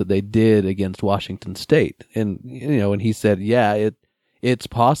focus that they did against Washington State? And and he said, yeah, it's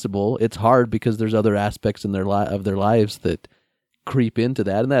possible. It's hard because there's other aspects in their lives that creep into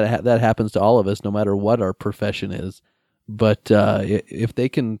that, and that happens to all of us, no matter what our profession is. But if they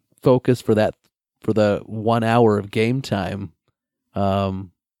can focus for the 1 hour of game time,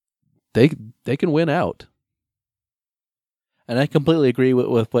 they can win out. And I completely agree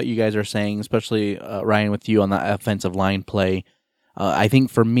with what you guys are saying, especially Ryan, with you on that offensive line play. I think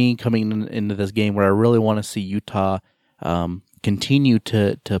for me, coming into this game, where I really want to see Utah continue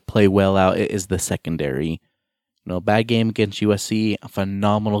to play well out is the secondary. Bad game against USC, a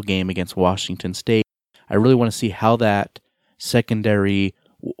phenomenal game against Washington State. I really want to see how that secondary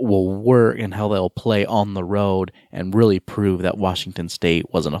will work and how they'll play on the road and really prove that Washington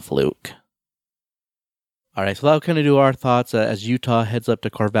State wasn't a fluke. All right, so that'll kind of do our thoughts as Utah heads up to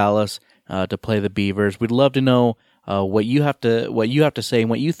Corvallis to play the Beavers. We'd love to know what you have to say and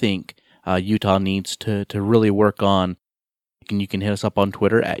what you think Utah needs to really work on. And you can hit us up on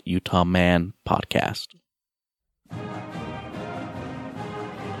Twitter at Utah Man Podcast.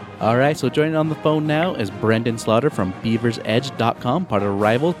 All right, so joining on the phone now is Brendan Slaughter from BeaversEdge.com, part of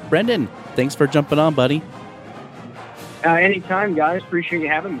Rivals. Brendan, thanks for jumping on, buddy. Anytime, guys. Appreciate you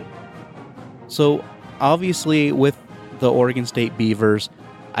having me. So, obviously, with the Oregon State Beavers,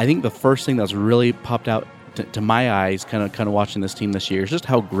 I think the first thing that's really popped out to my eyes, kind of watching this team this year, is just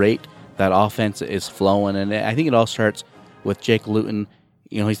how great that offense is flowing. And I think it all starts with Jake Luton.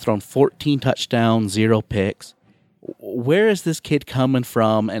 He's thrown 14 touchdowns, 0 picks. Where is this kid coming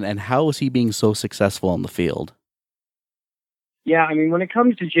from, and how is he being so successful on the field? Yeah, I mean, when it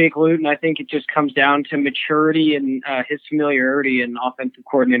comes to Jake Luton, I think it just comes down to maturity and his familiarity and offensive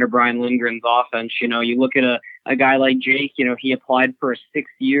coordinator Brian Lindgren's offense. You know, you look at a guy like Jake, you know, he applied for a 6th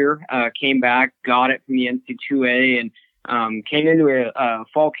year, came back, got it from the NC2A, and came into a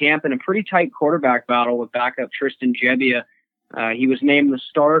fall camp in a pretty tight quarterback battle with backup Tristan Gebbia. He was named the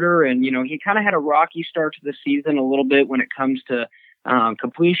starter, and, you know, he kind of had a rocky start to the season a little bit when it comes to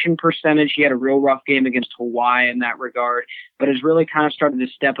completion percentage. He had a real rough game against Hawaii in that regard, but has really kind of started to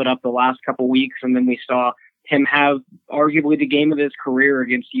step it up the last couple weeks. And then we saw him have arguably the game of his career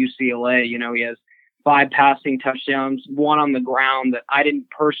against UCLA. You know, he has 5 passing touchdowns, 1 on the ground that I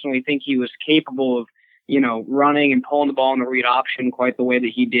didn't personally think he was capable of, you know, running and pulling the ball in the read option quite the way that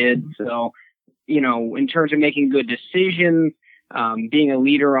he did. So, you know, in terms of making good decisions, being a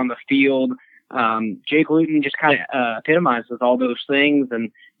leader on the field, Jake Luton just kind of epitomizes all those things.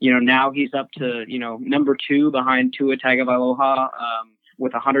 And, you know, now he's up to, you know, number 2 behind Tua Tagovailoa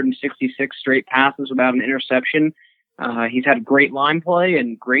with 166 straight passes without an interception. He's had great line play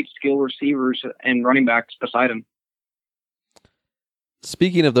and great skill receivers and running backs beside him.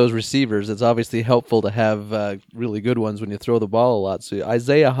 Speaking of those receivers, it's obviously helpful to have really good ones when you throw the ball a lot. So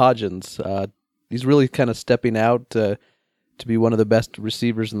Isaiah Hodgins, he's really kind of stepping out to be one of the best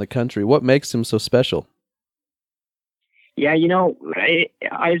receivers in the country. What makes him so special? Yeah, you know,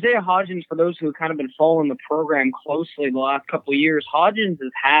 Isaiah Hodgins, for those who have kind of been following the program closely the last couple of years, Hodgins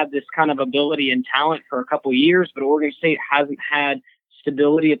has had this kind of ability and talent for a couple of years, but Oregon State hasn't had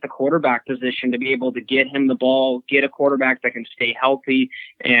stability at the quarterback position to be able to get him the ball, get a quarterback that can stay healthy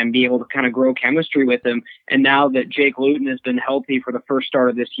and be able to kind of grow chemistry with him. And now that Jake Luton has been healthy for the first start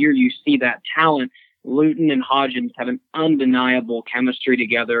of this year, you see that talent. Luton and Hodgins have an undeniable chemistry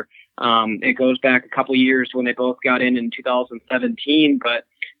together. It goes back a couple of years when they both got in 2017, but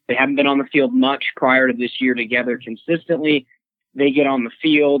they haven't been on the field much prior to this year together consistently. They get on the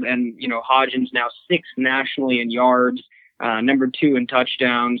field, and, you know, Hodgins now 6th nationally in yards, number 2 in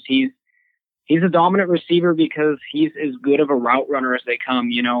touchdowns. He's a dominant receiver because he's as good of a route runner as they come.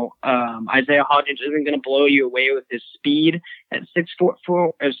 You know, Isaiah Hodgins isn't going to blow you away with his speed at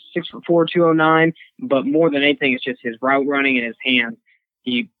 6'4", 209, but more than anything, it's just his route running and his hands.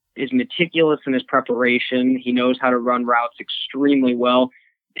 He is meticulous in his preparation. He knows how to run routes extremely well.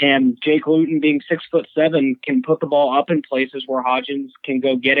 And Jake Luton, being 6'7", can put the ball up in places where Hodgins can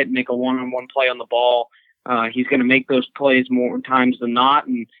go get it and make a one-on-one play on the ball. He's going to make those plays more times than not,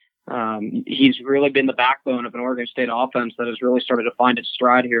 and he's really been the backbone of an Oregon State offense that has really started to find its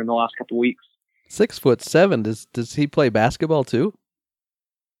stride here in the last couple of weeks. 6'7". Does he play basketball too?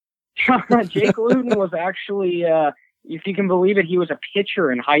 Jake Luton was actually, if you can believe it, he was a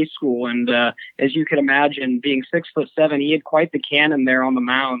pitcher in high school, and as you can imagine, being 6'7", he had quite the cannon there on the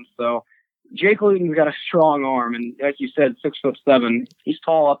mound. So Jake Luton's got a strong arm, and like you said, 6'7", he's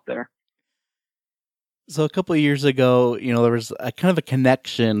tall up there. So a couple of years ago, you know, there was a kind of a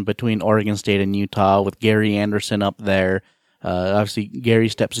connection between Oregon State and Utah with Gary Anderson up there. Obviously, Gary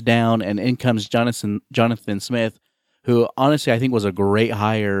steps down, and in comes Jonathan Smith, who honestly I think was a great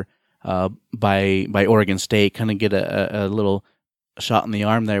hire by Oregon State. Kind of get a little shot in the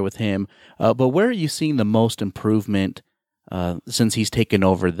arm there with him. But where are you seeing the most improvement since he's taken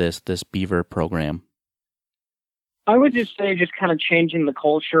over this Beaver program? I would just say just kind of changing the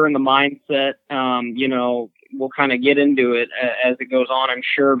culture and the mindset. You know, we'll kind of get into it as it goes on, I'm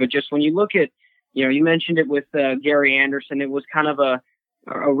sure. But just when you look at, you know, you mentioned it with Gary Anderson, it was kind of a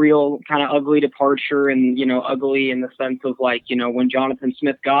real kind of ugly departure, and, you know, ugly in the sense of, like, you know, when Jonathan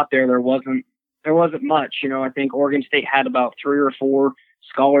Smith got there, there wasn't much. You know, I think Oregon State had about 3 or 4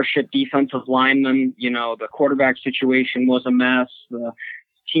 scholarship defensive linemen. You know, the quarterback situation was a mess. The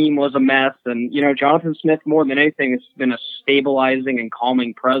team was a mess. And, you know, Jonathan Smith, more than anything, has been a stabilizing and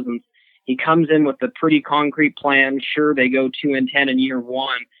calming presence. He comes in with a pretty concrete plan. Sure, they go 2-10 in year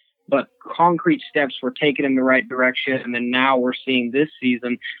 1, but concrete steps were taken in the right direction. And then now we're seeing this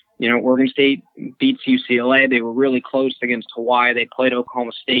season, you know, Oregon State beats UCLA. They were really close against Hawaii. They played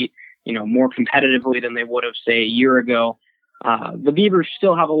Oklahoma State, you know, more competitively than they would have, say, a year ago. The Beavers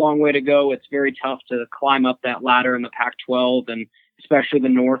still have a long way to go. It's very tough to climb up that ladder in the Pac-12, and especially the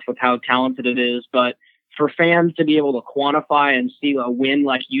North with how talented it is. But for fans to be able to quantify and see a win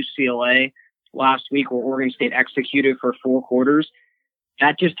like UCLA last week, where Oregon State executed for 4 quarters,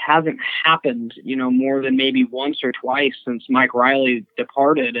 that just hasn't happened, you know, more than maybe once or twice since Mike Riley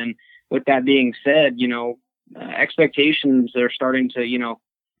departed. And with that being said, you know, expectations are starting to, you know,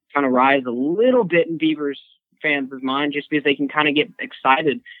 kind of rise a little bit in Beavers fans' mind just because they can kind of get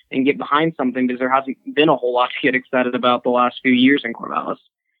excited and get behind something because there hasn't been a whole lot to get excited about the last few years in Corvallis.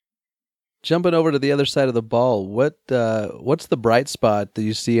 Jumping over to the other side of the ball, what's the bright spot that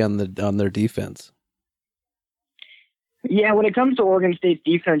you see on their defense? Yeah, when it comes to Oregon State's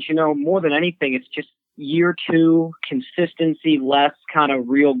defense, more than anything, it's just year two consistency, less kind of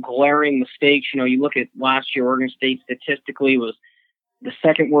real glaring mistakes. You look at last year, Oregon State statistically was the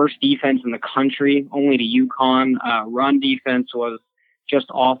second worst defense in the country, only to UConn. Run defense was just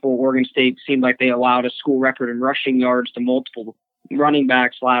awful. Oregon State seemed like they allowed a school record in rushing yards to multiple running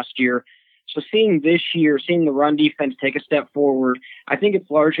backs last year. So seeing the run defense take a step forward, I think it's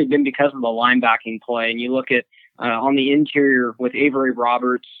largely been because of the linebacking play. And you look at on the interior with Avery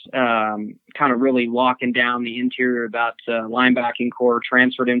Roberts kind of really locking down the interior of that linebacking core,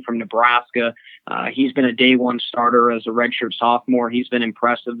 transferred in from Nebraska. He's been a day one starter as a redshirt sophomore. He's been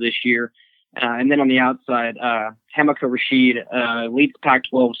impressive this year. And then on the outside, Hamaka Rashid leads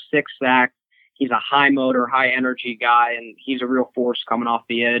Pac-12 6 sacks. He's a high motor, high energy guy, and he's a real force coming off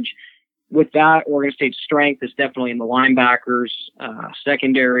the edge. With that, Oregon State's strength is definitely in the linebackers,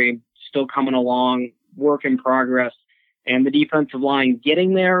 secondary, still coming along, work in progress, and the defensive line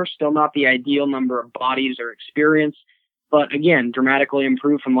getting there, still not the ideal number of bodies or experience, but again, dramatically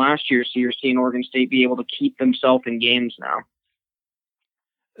improved from last year, so you're seeing Oregon State be able to keep themselves in games now.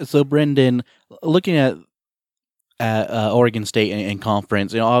 So, Brendan, looking at Oregon State and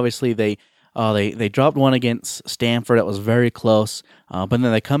conference, obviously they dropped one against Stanford that was very close, but then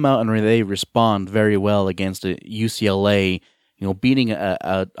they come out and they respond very well against UCLA, beating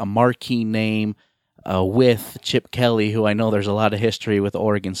a marquee name with Chip Kelly, who I know there's a lot of history with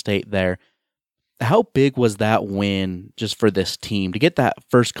Oregon State there. How big was that win just for this team to get that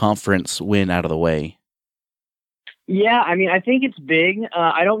first conference win out of the way? Yeah, I think it's big.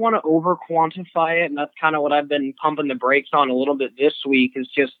 I don't want to over-quantify it, and that's kind of what I've been pumping the brakes on a little bit this week is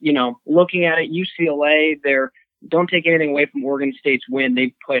just, looking at it, UCLA, don't take anything away from Oregon State's win.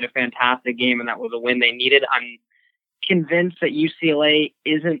 They played a fantastic game, and that was a win they needed. I'm convinced that UCLA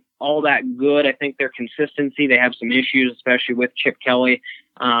isn't all that good. I think their consistency, they have some issues, especially with Chip Kelly.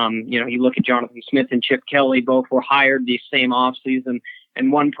 You look at Jonathan Smith and Chip Kelly, both were hired the same offseason,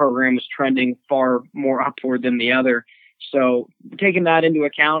 and one program is trending far more upward than the other. So taking that into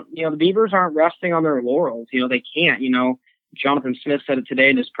account, the Beavers aren't resting on their laurels. They can't. Jonathan Smith said it today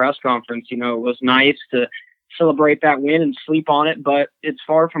in his press conference. It was nice to celebrate that win and sleep on it, but it's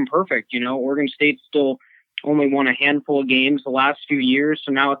far from perfect. Oregon State still only won a handful of games the last few years,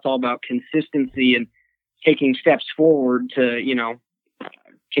 so now it's all about consistency and taking steps forward to,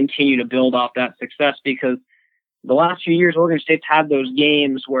 continue to build off that success, because the last few years, Oregon State's had those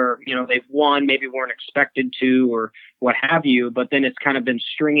games where, they've won, maybe weren't expected to or what have you, but then it's kind of been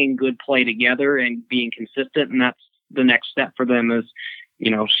stringing good play together and being consistent, and that's the next step for them is,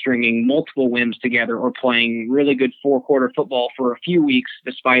 stringing multiple wins together or playing really good four-quarter football for a few weeks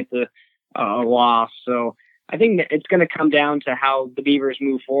despite the loss. So I think that it's going to come down to how the Beavers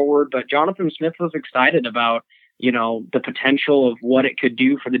move forward, but Jonathan Smith was excited about, the potential of what it could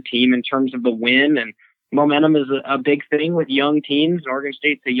do for the team in terms of the win, and momentum is a big thing with young teams. Oregon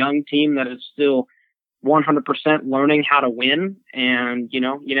State's a young team that is still 100% learning how to win. And, you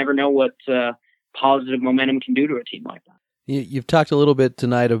never know what positive momentum can do to a team like that. You've talked a little bit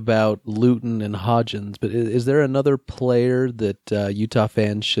tonight about Luton and Hodgins, but is there another player that Utah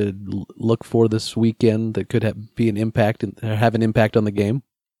fans should look for this weekend that could have an impact on the game?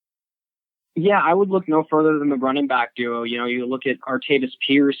 Yeah, I would look no further than the running back duo. You look at Artavis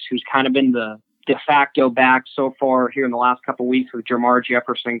Pierce, who's kind of been the de facto back so far here in the last couple of weeks, with Jermar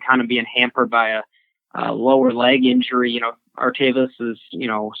Jefferson kind of being hampered by a lower leg injury. Artavis is,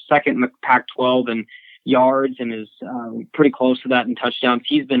 second in the Pac-12 in yards and is pretty close to that in touchdowns.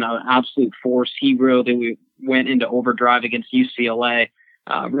 He's been an absolute force. He really went into overdrive against UCLA,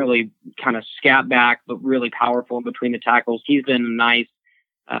 really kind of scat back, but really powerful in between the tackles. He's been a nice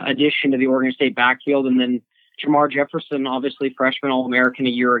addition to the Oregon State backfield. And then Jermar Jefferson, obviously freshman All-American a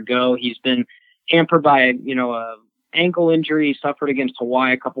year ago. He's been hampered by, a ankle injury he suffered against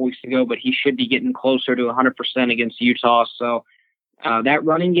Hawaii a couple weeks ago, but he should be getting closer to 100% against Utah. So that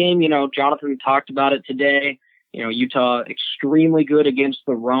running game, Jonathan talked about it today. Utah extremely good against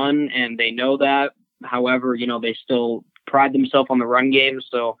the run, and they know that. However, they still pride themselves on the run game.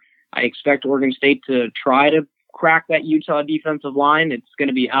 So I expect Oregon State to try to crack that Utah defensive line. It's going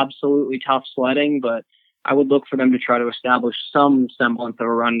to be absolutely tough sledding, but I would look for them to try to establish some semblance of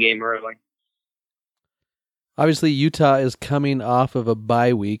a run game early. Obviously, Utah is coming off of a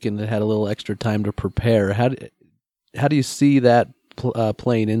bye week and it had a little extra time to prepare. How do you see that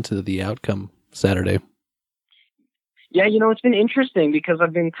playing into the outcome Saturday? Yeah, it's been interesting because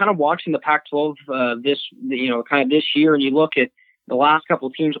I've been kind of watching the Pac-12 this year, and you look at the last couple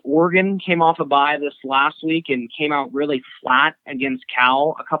of teams. Oregon came off a bye this last week and came out really flat against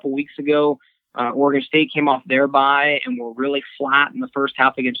Cal a couple weeks ago. Oregon State came off their bye and were really flat in the first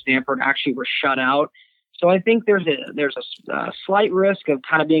half against Stanford. Actually, were shut out. So I think there's a slight risk of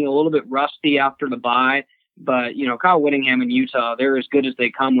kind of being a little bit rusty after the bye. But, Kyle Whittingham and Utah, they're as good as they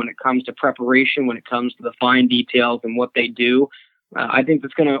come when it comes to preparation, when it comes to the fine details and what they do. I think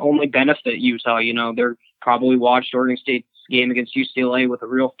that's going to only benefit Utah. They're probably watched Oregon State's game against UCLA with a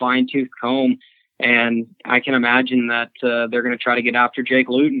real fine-tooth comb. And I can imagine that they're going to try to get after Jake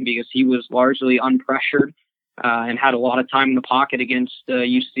Luton because he was largely unpressured and had a lot of time in the pocket against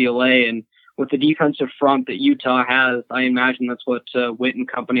UCLA. And with the defensive front that Utah has, I imagine that's what Witt and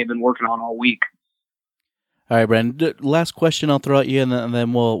company have been working on all week. All right, Brandon, last question I'll throw at you, and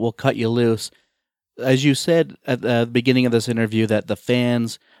then we'll cut you loose. As you said at the beginning of this interview, that the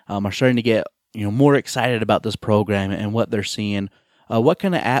fans are starting to get more excited about this program and what they're seeing. What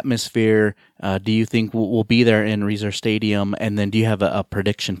kind of atmosphere do you think will be there in Reser Stadium, and then do you have a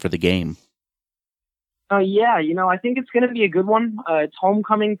prediction for the game? Yeah, I think it's going to be a good one. It's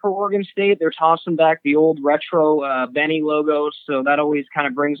homecoming for Oregon State. They're tossing back the old retro Benny logos, so that always kind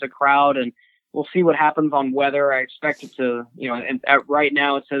of brings a crowd, and we'll see what happens on weather. I expect it to, right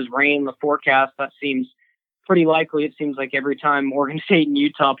now it says rain in the forecast. That seems pretty likely. It seems like every time Oregon State and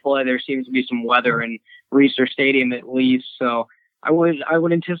Utah play, there seems to be some weather in Reser Stadium at least. So I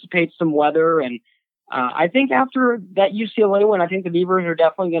would anticipate some weather. And I think after that UCLA win, I think the Beavers are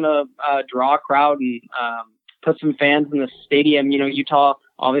definitely going to draw a crowd and put some fans in the stadium. Utah,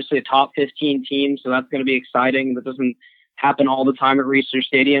 obviously a top 15 team, so that's going to be exciting. That doesn't happen all the time at Reser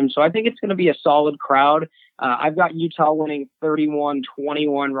Stadium. So I think it's going to be a solid crowd. I've got Utah winning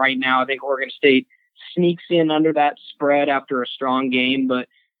 31-21 right now. I think Oregon State sneaks in under that spread after a strong game, but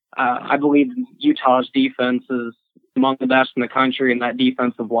I believe Utah's defense is among the best in the country, and that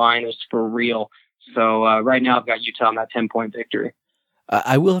defensive line is for real. So right now I've got Utah on that 10-point victory.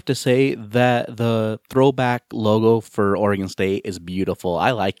 I will have to say that the throwback logo for Oregon State is beautiful.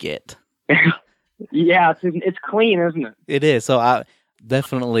 I like it. Yeah, it's clean, isn't it? It is. So I'll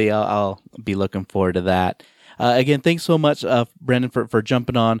be looking forward to that. Again, thanks so much, Brendan, for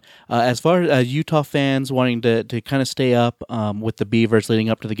jumping on. As far as Utah fans wanting to kind of stay up with the Beavers leading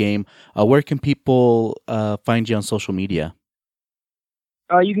up to the game, where can people find you on social media?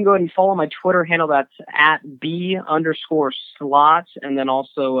 You can go ahead and follow my Twitter handle. That's at @B_slot, and then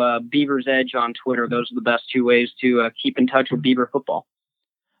also Beavers Edge on Twitter. Those are the best two ways to keep in touch with Beaver football.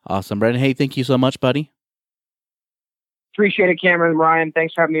 Awesome, Brendan. Hey, thank you so much, buddy. Appreciate it, Cameron and Ryan.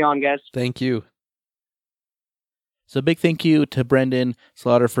 Thanks for having me on, guys. Thank you. So big thank you to Brendan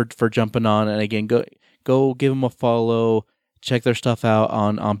Slaughter for jumping on. And again, go give them a follow. Check their stuff out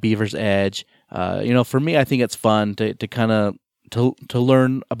on Beavers Edge. For me, I think it's fun to kind of to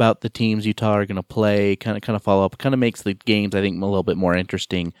learn about the teams Utah are going to play. Kind of follow up. Kind of makes the games, I think, a little bit more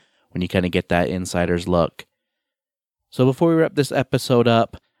interesting when you kind of get that insider's look. So before we wrap this episode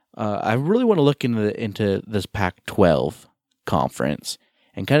up, I really want to look into this Pac-12 conference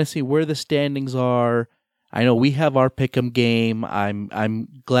and kind of see where the standings are. I know we have our pick'em game. I'm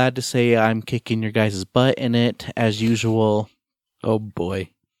glad to say I'm kicking your guys' butt in it as usual. Oh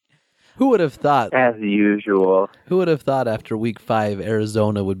boy, who would have thought? As usual. Who would have thought after Week 5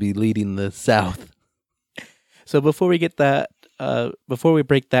 Arizona would be leading the South? So before we break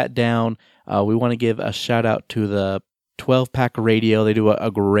that down, we want to give a shout out to the 12 Pack Radio. They do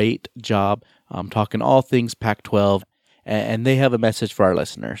a great job talking all things Pac-12, and they have a message for our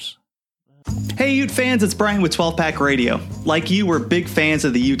listeners. Hey Ute fans, it's Brian with 12 Pack Radio. Like you, we're big fans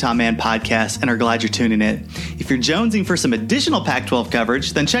of the Utah Man podcast and are glad you're tuning in. If you're jonesing for some additional Pac-12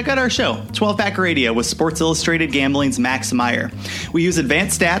 coverage, then check out our show, 12 Pack Radio with Sports Illustrated Gambling's Max Meyer. We use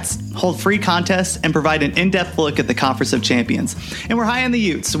advanced stats, hold free contests, and provide an in-depth look at the Conference of Champions. And we're high on the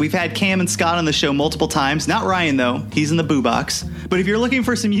Utes, so we've had Cam and Scott on the show multiple times. Not Ryan, though. He's in the boo box. But if you're looking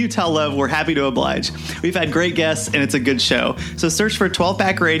for some Utah love, we're happy to oblige. We've had great guests, and it's a good show. So search for 12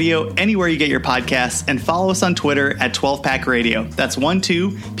 Pack Radio anywhere you get your podcasts, and follow us on Twitter at 12 Pack Radio. That's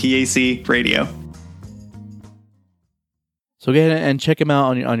 12PAC Radio. So go ahead and check them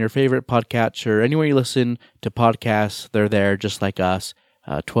out on your favorite podcatcher. Anywhere you listen to podcasts, they're there just like us.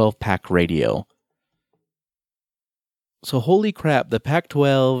 12 Pack Radio. So holy crap, the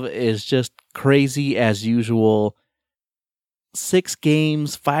Pac-12 is just crazy as usual. 5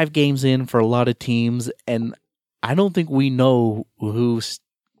 games in for a lot of teams, and I don't think we know who's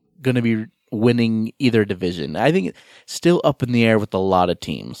going to be winning either division. I think it's still up in the air with a lot of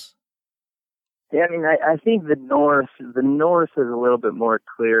teams. Yeah, I mean, I think the North is a little bit more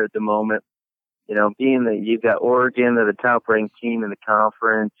clear at the moment. You know, being that you've got Oregon, they're the top-ranked team in the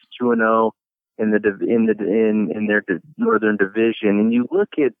conference, 2-0 in their Northern Division, and you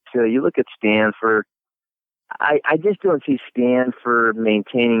look at Stanford. I just don't see Stanford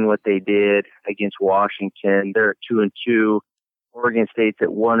maintaining what they did against Washington. They're at 2-2. Oregon State's at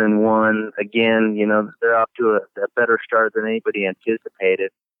 1-1. Again, you know, they're off to a better start than anybody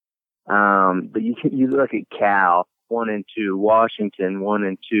anticipated. But you look at Cal, 1-2, Washington,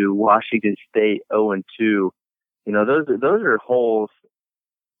 1-2, Washington State, 0-2. You know, those are holes,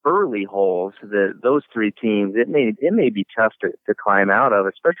 early holes that those three teams, it may be tough to climb out of,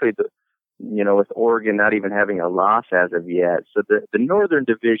 especially with Oregon not even having a loss as of yet. So the Northern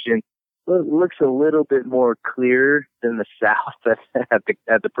Division looks a little bit more clear than the South at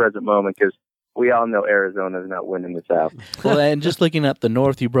the present moment, because we all know Arizona's not winning the South. Well, and just looking at the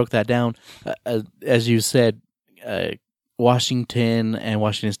North, you broke that down. As you said, Washington and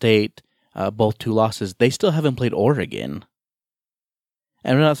Washington State, both 2 losses. They still haven't played Oregon.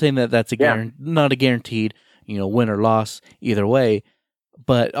 And I'm not saying that that's not a guaranteed, win or loss either way,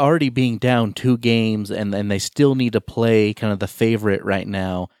 but already being down 2 games and they still need to play kind of the favorite right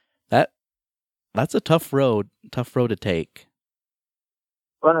now. That's a tough road to take.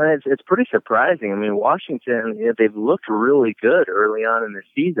 Well, it's pretty surprising. I mean, Washington, they've looked really good early on in the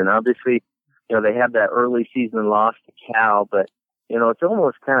season. Obviously, they had that early season loss to Cal, but, it's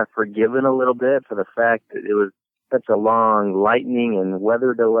almost kind of forgiven a little bit for the fact that it was such a long lightning and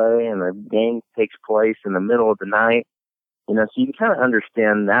weather delay, and the game takes place in the middle of the night. So you can kind of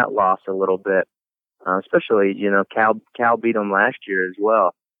understand that loss a little bit, especially, Cal beat them last year as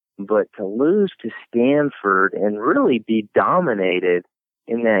well. But to lose to Stanford and really be dominated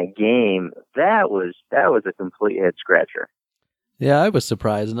in that game, that was a complete head scratcher. Yeah, I was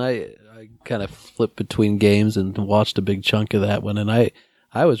surprised, and I kind of flipped between games and watched a big chunk of that one, and I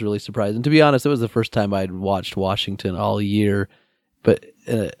was really surprised. And to be honest, it was the first time I'd watched Washington all year, but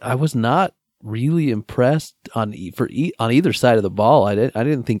I was not really impressed on either side of the ball. I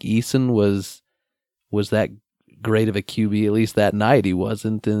didn't think Eason was that great of a QB, at least that night he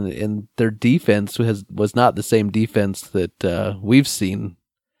wasn't, and their defense was not the same defense that we've seen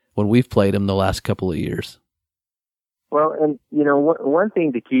when we've played them the last couple of years. Well, and one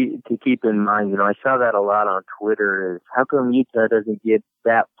thing to keep in mind, I saw that a lot on Twitter, is how come Utah doesn't get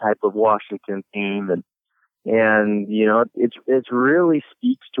that type of Washington team, and it's really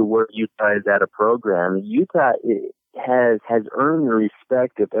speaks to where Utah is at a program. Utah has earned the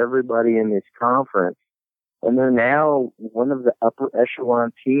respect of everybody in this conference. And they're now one of the upper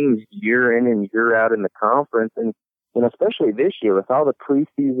echelon teams year in and year out in the conference. And especially this year with all the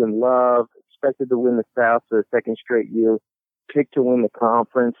preseason love, expected to win the South for the second straight year, picked to win the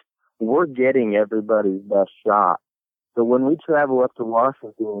conference, we're getting everybody's best shot. So when we travel up to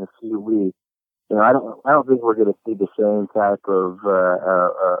Washington in a few weeks, I don't think we're going to see the same type of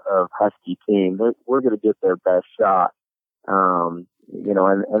Husky team. We're going to get their best shot. And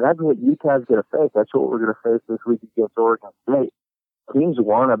that's what Utah's going to face. That's what we're going to face this week against Oregon State. Teams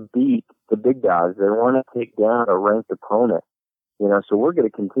want to beat the big dogs. They want to take down a ranked opponent. So we're going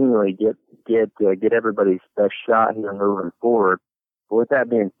to continually get everybody's best shot here moving forward. But with that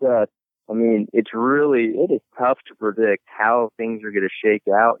being said, I mean, it is tough to predict how things are going to shake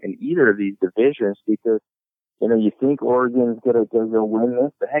out in either of these divisions, because, you think Oregon's going to win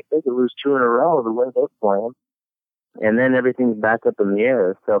this, but heck, they could lose 2 in a row the way they're playing. And then everything's back up in the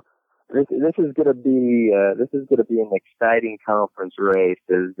air. So this is going to be an exciting conference race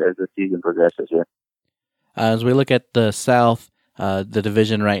as the season progresses here. As we look at the South, the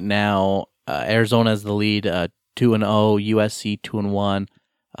division right now, Arizona is the lead, 2-0, USC 2-1,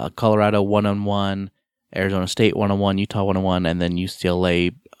 Colorado 1-1, Arizona State 1-1, Utah 1-1, and then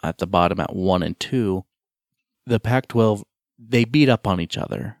UCLA at the bottom at 1-2. The Pac-12, they beat up on each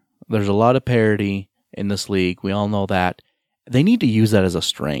other. There's a lot of parity in this league. We all know that. They need to use that as a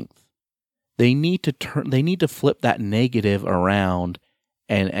strength. They need to flip that negative around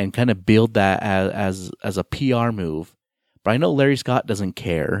and kind of build that as a PR move. But I know Larry Scott doesn't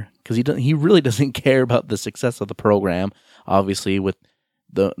care, because he really doesn't care about the success of the program, obviously, with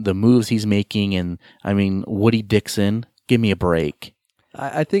the moves he's making. And I mean, Woody Dixon, give me a break.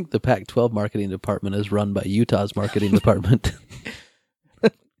 I think the Pac-12 marketing department is run by Utah's marketing department.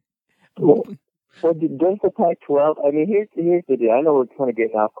 Well, does the Pac-12, I mean, here's the deal. I know we're kind of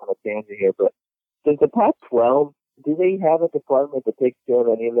getting off on a tangent here, but does the Pac-12, do they have a department that takes care of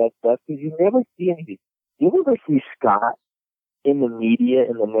any of that stuff? Because you never see anything. You never see Scott in the media,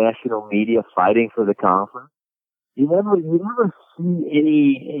 in the national media, fighting for the conference. You never see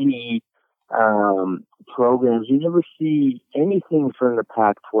any programs, you never see anything from the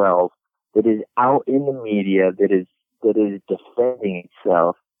Pac-12 that is out in the media that is defending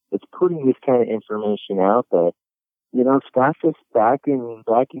itself. It's putting this kind of information out there. You know, Scott's just back in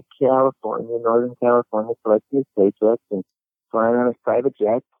California, Northern California, collecting his paychecks and flying on his private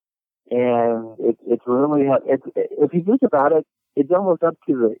jet. And it's really, if you think about it, it's almost up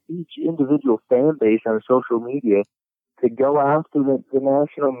to each individual fan base on social media to go after the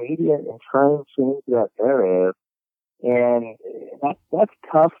national media and try and change that narrative. And that's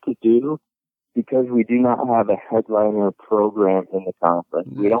tough to do because we do not have a headliner program in the conference.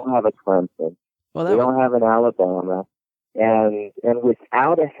 We don't have a Clemson. We don't have an Alabama. And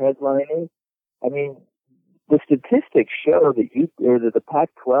without a headliner, I mean, the statistics show that the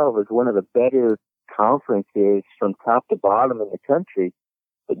Pac-12 is one of the better conferences from top to bottom in the country.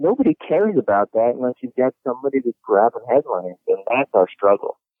 But nobody cares about that unless you've got somebody that's grabbing headlines, and that's our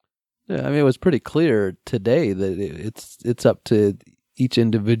struggle. Yeah, I mean, it was pretty clear today that it's up to each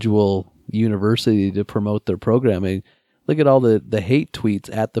individual university to promote their programming. Look at all the hate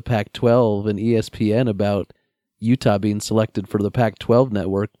tweets at the Pac-12 and ESPN about Utah being selected for the Pac-12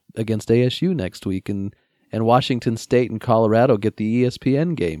 network against ASU next week, and Washington State and Colorado get the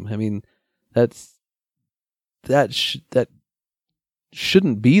ESPN game. I mean, that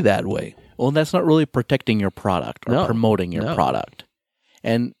shouldn't be that way. Well, that's not really protecting your product or promoting your product.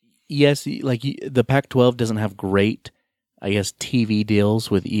 And yes, like the Pac-12 doesn't have great, I guess, TV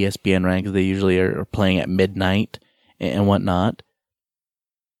deals with ESPN, right? Because they usually are playing at midnight and whatnot.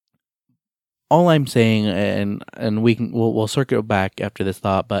 All I'm saying, and we'll circle back after this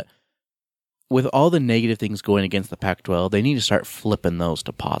thought, but with all the negative things going against the Pac-12, they need to start flipping those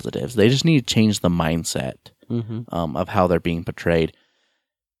to positives. They just need to change the mindset of how they're being portrayed.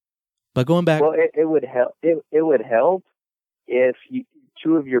 But going back, well, it would help. It would help if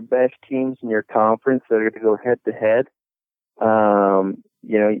two of your best teams in your conference that are going to go head to head,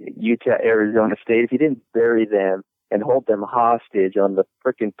 Utah, Arizona State. If you didn't bury them and hold them hostage on the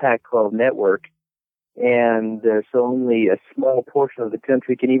frickin' Pac-12 network, and so only a small portion of the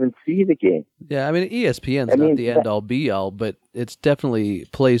country can even see the game. Yeah, I mean, ESPN's not the end-all, be-all, but it's definitely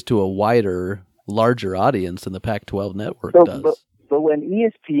plays to a wider, larger audience than the Pac-12 network does. But when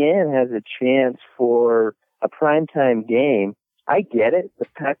ESPN has a chance for a primetime game, I get it. The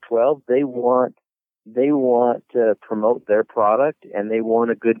Pac-12, they want to promote their product, and they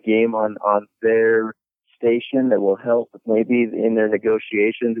want a good game on their station that will help maybe in their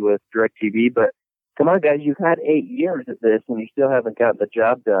negotiations with DirecTV. But come on, guys, you've had 8 years of this, and you still haven't gotten the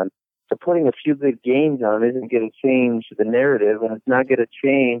job done. So putting a few good games on isn't going to change the narrative, and it's not going to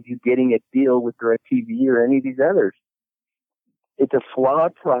change you getting a deal with DirecTV or any of these others. It's a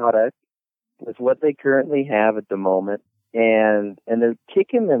flawed product with what they currently have at the moment, and they're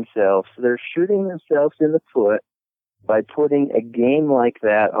kicking themselves. They're shooting themselves in the foot by putting a game like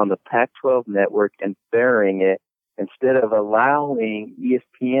that on the Pac-12 network and burying it instead of allowing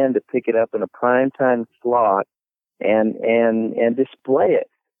ESPN to pick it up in a primetime slot and display it.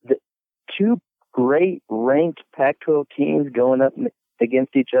 The two great ranked Pac-12 teams going up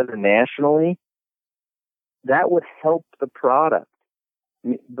against each other nationally, that would help the product.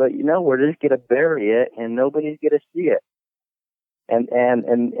 But we're just going to bury it and nobody's going to see it.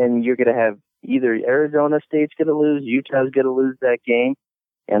 And you're going to have either Arizona State's going to lose, Utah's going to lose that game,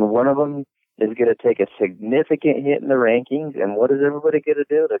 and one of them is going to take a significant hit in the rankings. And what is everybody going to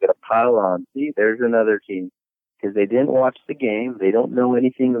do? They're going to pile on. See, there's another team. Because they didn't watch the game, they don't know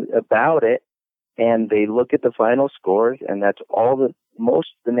anything about it, and they look at the final scores, and that's all that most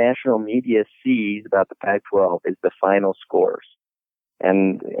of the national media sees about the Pac-12 is the final scores.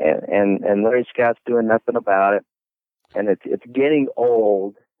 And Larry Scott's doing nothing about it. And it's getting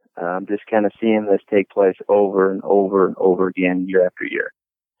old, just kind of seeing this take place over and over and over again year after year.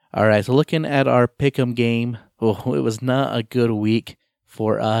 All right, so looking at our pick'em game, it was not a good week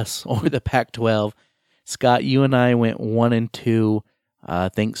for us or the Pac-12. Scott, you and I went 1-2,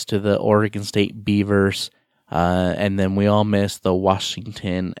 thanks to the Oregon State Beavers, and then we all missed the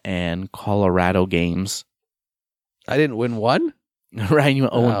Washington and Colorado games. I didn't win one? Ryan, you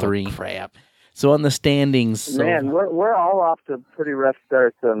went 0-3. Oh, crap. So on the standings... Man, we're all off to pretty rough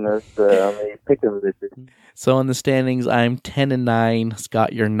starts on this pick'em this year. So on the standings, I'm 10-9,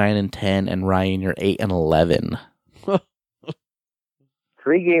 Scott, you're 9-10, and Ryan, you're 8-11.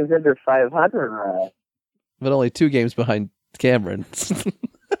 3 games under 500, Ryan. But only 2 games behind Cameron.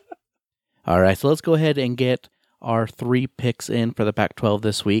 All right, so let's go ahead and get our 3 picks in for the Pac-12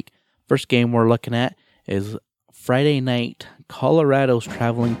 this week. First game we're looking at is Friday night. Colorado's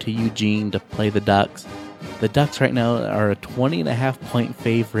traveling to Eugene to play the Ducks. The Ducks right now are a 20.5-point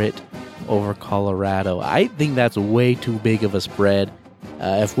favorite over Colorado. I think that's way too big of a spread.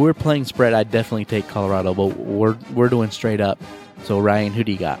 If we're playing spread, I'd definitely take Colorado, but we're doing straight up. So, Ryan, who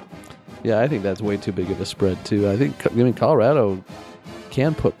do you got? Yeah, I think that's way too big of a spread, too. I mean, Colorado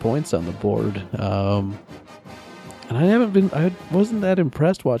can put points on the board. And I wasn't that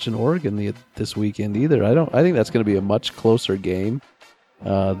impressed watching Oregon this weekend either. I think that's going to be a much closer game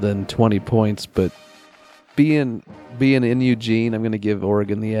than 20 points, but being in Eugene, I'm going to give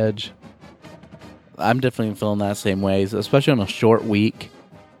Oregon the edge. I'm definitely feeling that same way, especially on a short week,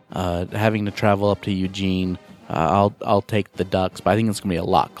 having to travel up to Eugene. I'll take the Ducks, but I think it's going to be a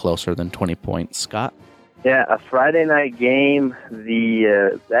lot closer than 20 points. Scott? Yeah, a Friday night game.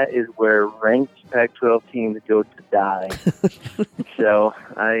 That is where ranked Pac-12 teams go to die. So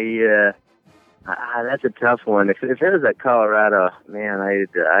that's a tough one. If it was at Colorado, man,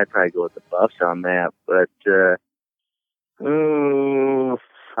 I'd probably go with the Buffs on that. But I'm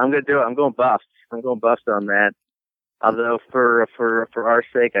gonna do it. I'm going Buffs. I'm going Buffs on that. Although for our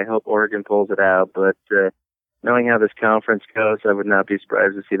sake, I hope Oregon pulls it out. But knowing how this conference goes, I would not be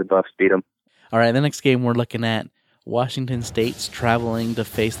surprised to see the Buffs beat them. All right, the next game we're looking at, Washington State's traveling to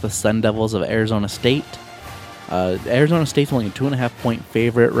face the Sun Devils of Arizona State. Arizona State's only a 2.5-point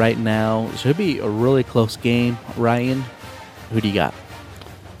favorite right now. Should be a really close game. Ryan, who do you got?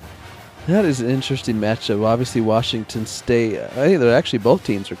 That is an interesting matchup. Obviously, Washington State, I think they're actually both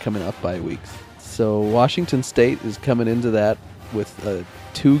teams are coming up by weeks. So Washington State is coming into that with a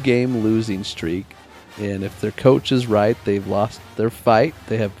 2-game losing streak. And if their coach is right, they've lost their fight.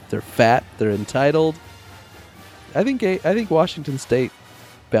 They're fat. They're entitled. I think Washington State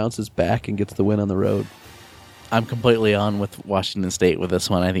bounces back and gets the win on the road. I'm completely on with Washington State with this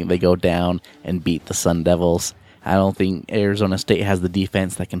one. I think they go down and beat the Sun Devils. I don't think Arizona State has the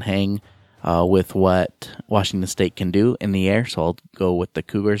defense that can hang with what Washington State can do in the air. So I'll go with the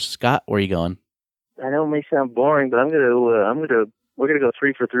Cougars. Scott, where are you going? I know it may sound boring, but we're going to go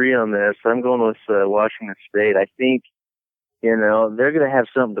 3 for 3 on this. I'm going with Washington State. I think, they're going to have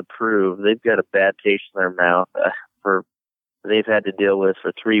something to prove. They've got a bad taste in their mouth they've had to deal with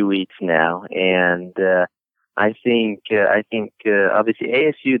for 3 weeks now. And I think obviously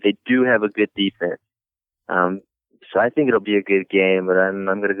ASU, they do have a good defense. So I think it'll be a good game, but I'm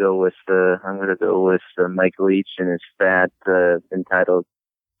going to go with Mike Leach and his fat, entitled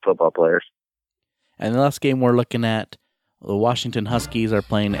football players. And the last game we're looking at, the Washington Huskies are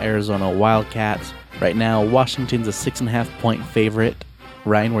playing Arizona Wildcats. Right now, Washington's a 6.5-point favorite.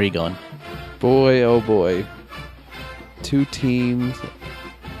 Ryan, where are you going? Boy, oh boy. 2 teams.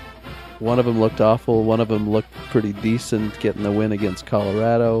 One of them looked awful. One of them looked pretty decent, getting the win against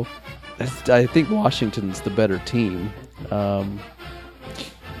Colorado. I think Washington's the better team. I'm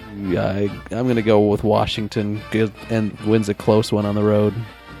going to go with Washington and wins a close one on the road.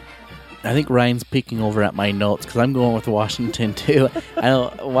 I think Ryan's peeking over at my notes because I'm going with Washington too. I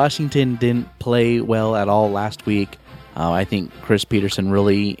know Washington didn't play well at all last week. I think Chris Peterson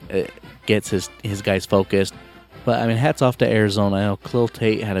really gets his guys focused. But, I mean, hats off to Arizona. I know Khalil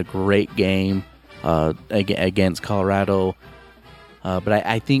Tate had a great game against Colorado. But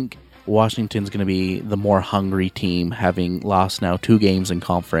I think Washington's going to be the more hungry team, having lost now 2 games in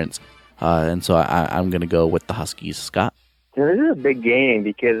conference. And so I'm going to go with the Huskies. Scott? This is a big game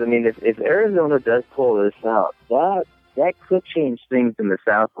because, I mean, if Arizona does pull this out, that could change things in the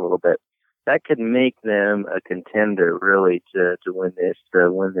South a little bit. That could make them a contender, really, to win this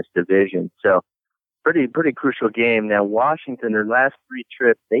division. So, pretty crucial game. Now, Washington, their last 3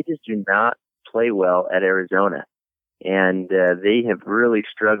 trips, they just do not play well at Arizona, and they have really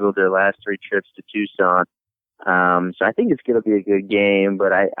struggled their last 3 trips to Tucson. So, I think it's going to be a good game,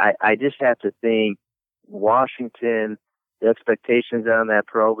 but I just have to think Washington, the expectations on that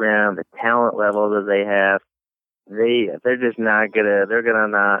program, the talent level that they have, they're just not gonna.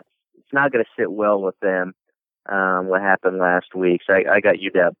 It's not gonna sit well with them. What happened last week? So I got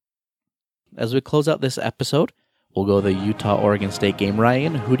UW. As we close out this episode, we'll go the Utah-Oregon State game.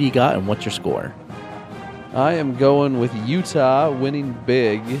 Ryan, who do you got and what's your score? I am going with Utah winning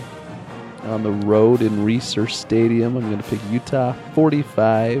big on the road in Research Stadium. I'm going to pick Utah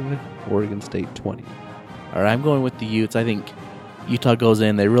 45, Oregon State 20. All right, I'm going with the Utes. I think Utah goes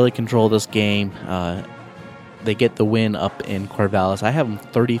in. They really control this game. They get the win up in Corvallis. I have them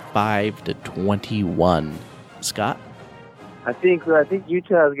 35-21. Scott? I think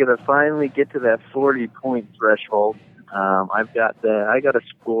Utah is going to finally get to that 40-point threshold. I got a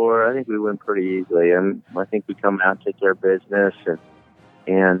score. I think we win pretty easily, and I think we come out and take care of business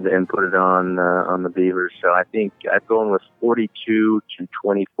and put it on the Beavers. So I think I'm going with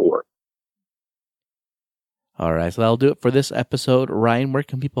 42-24. All right, so that'll do it for this episode. Ryan, where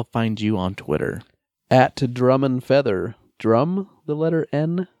can people find you on Twitter? At Drum and Feather. Drum, the letter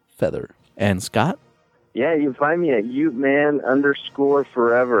N, Feather. And Scott? Yeah, you can find me at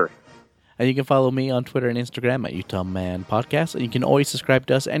UteMan_forever. And you can follow me on Twitter and Instagram at Utah Man Podcast. And you can always subscribe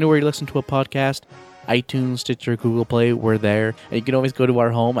to us anywhere you listen to a podcast. iTunes, Stitcher, Google Play, we're there. And you can always go to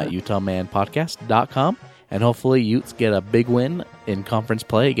our home at UtahManPodcast.com. And hopefully Utes get a big win in conference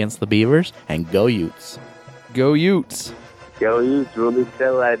play against the Beavers. And go Utes. Go Utes. Go Utes, we'll be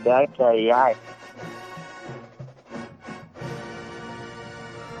still like that. Yeah.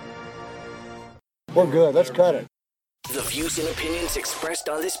 We're good. Let's cut it. The views and opinions expressed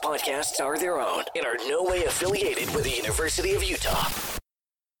on this podcast are their own and are no way affiliated with the University of Utah.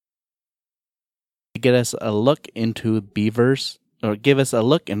 Get us a look into Beavers, or give us a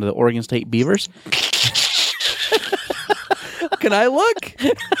look into the Oregon State Beavers. Can I look?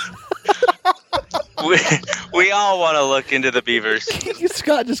 We all want to look into the Beavers.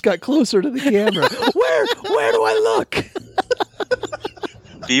 Scott just got closer to the camera. Where do I look?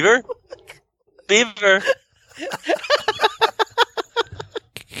 Beaver? Beaver.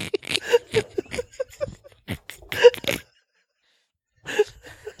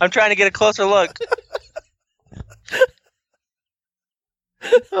 I'm trying to get a closer look.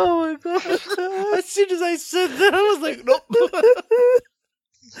 Oh my god. As soon as I said that, I was like, nope.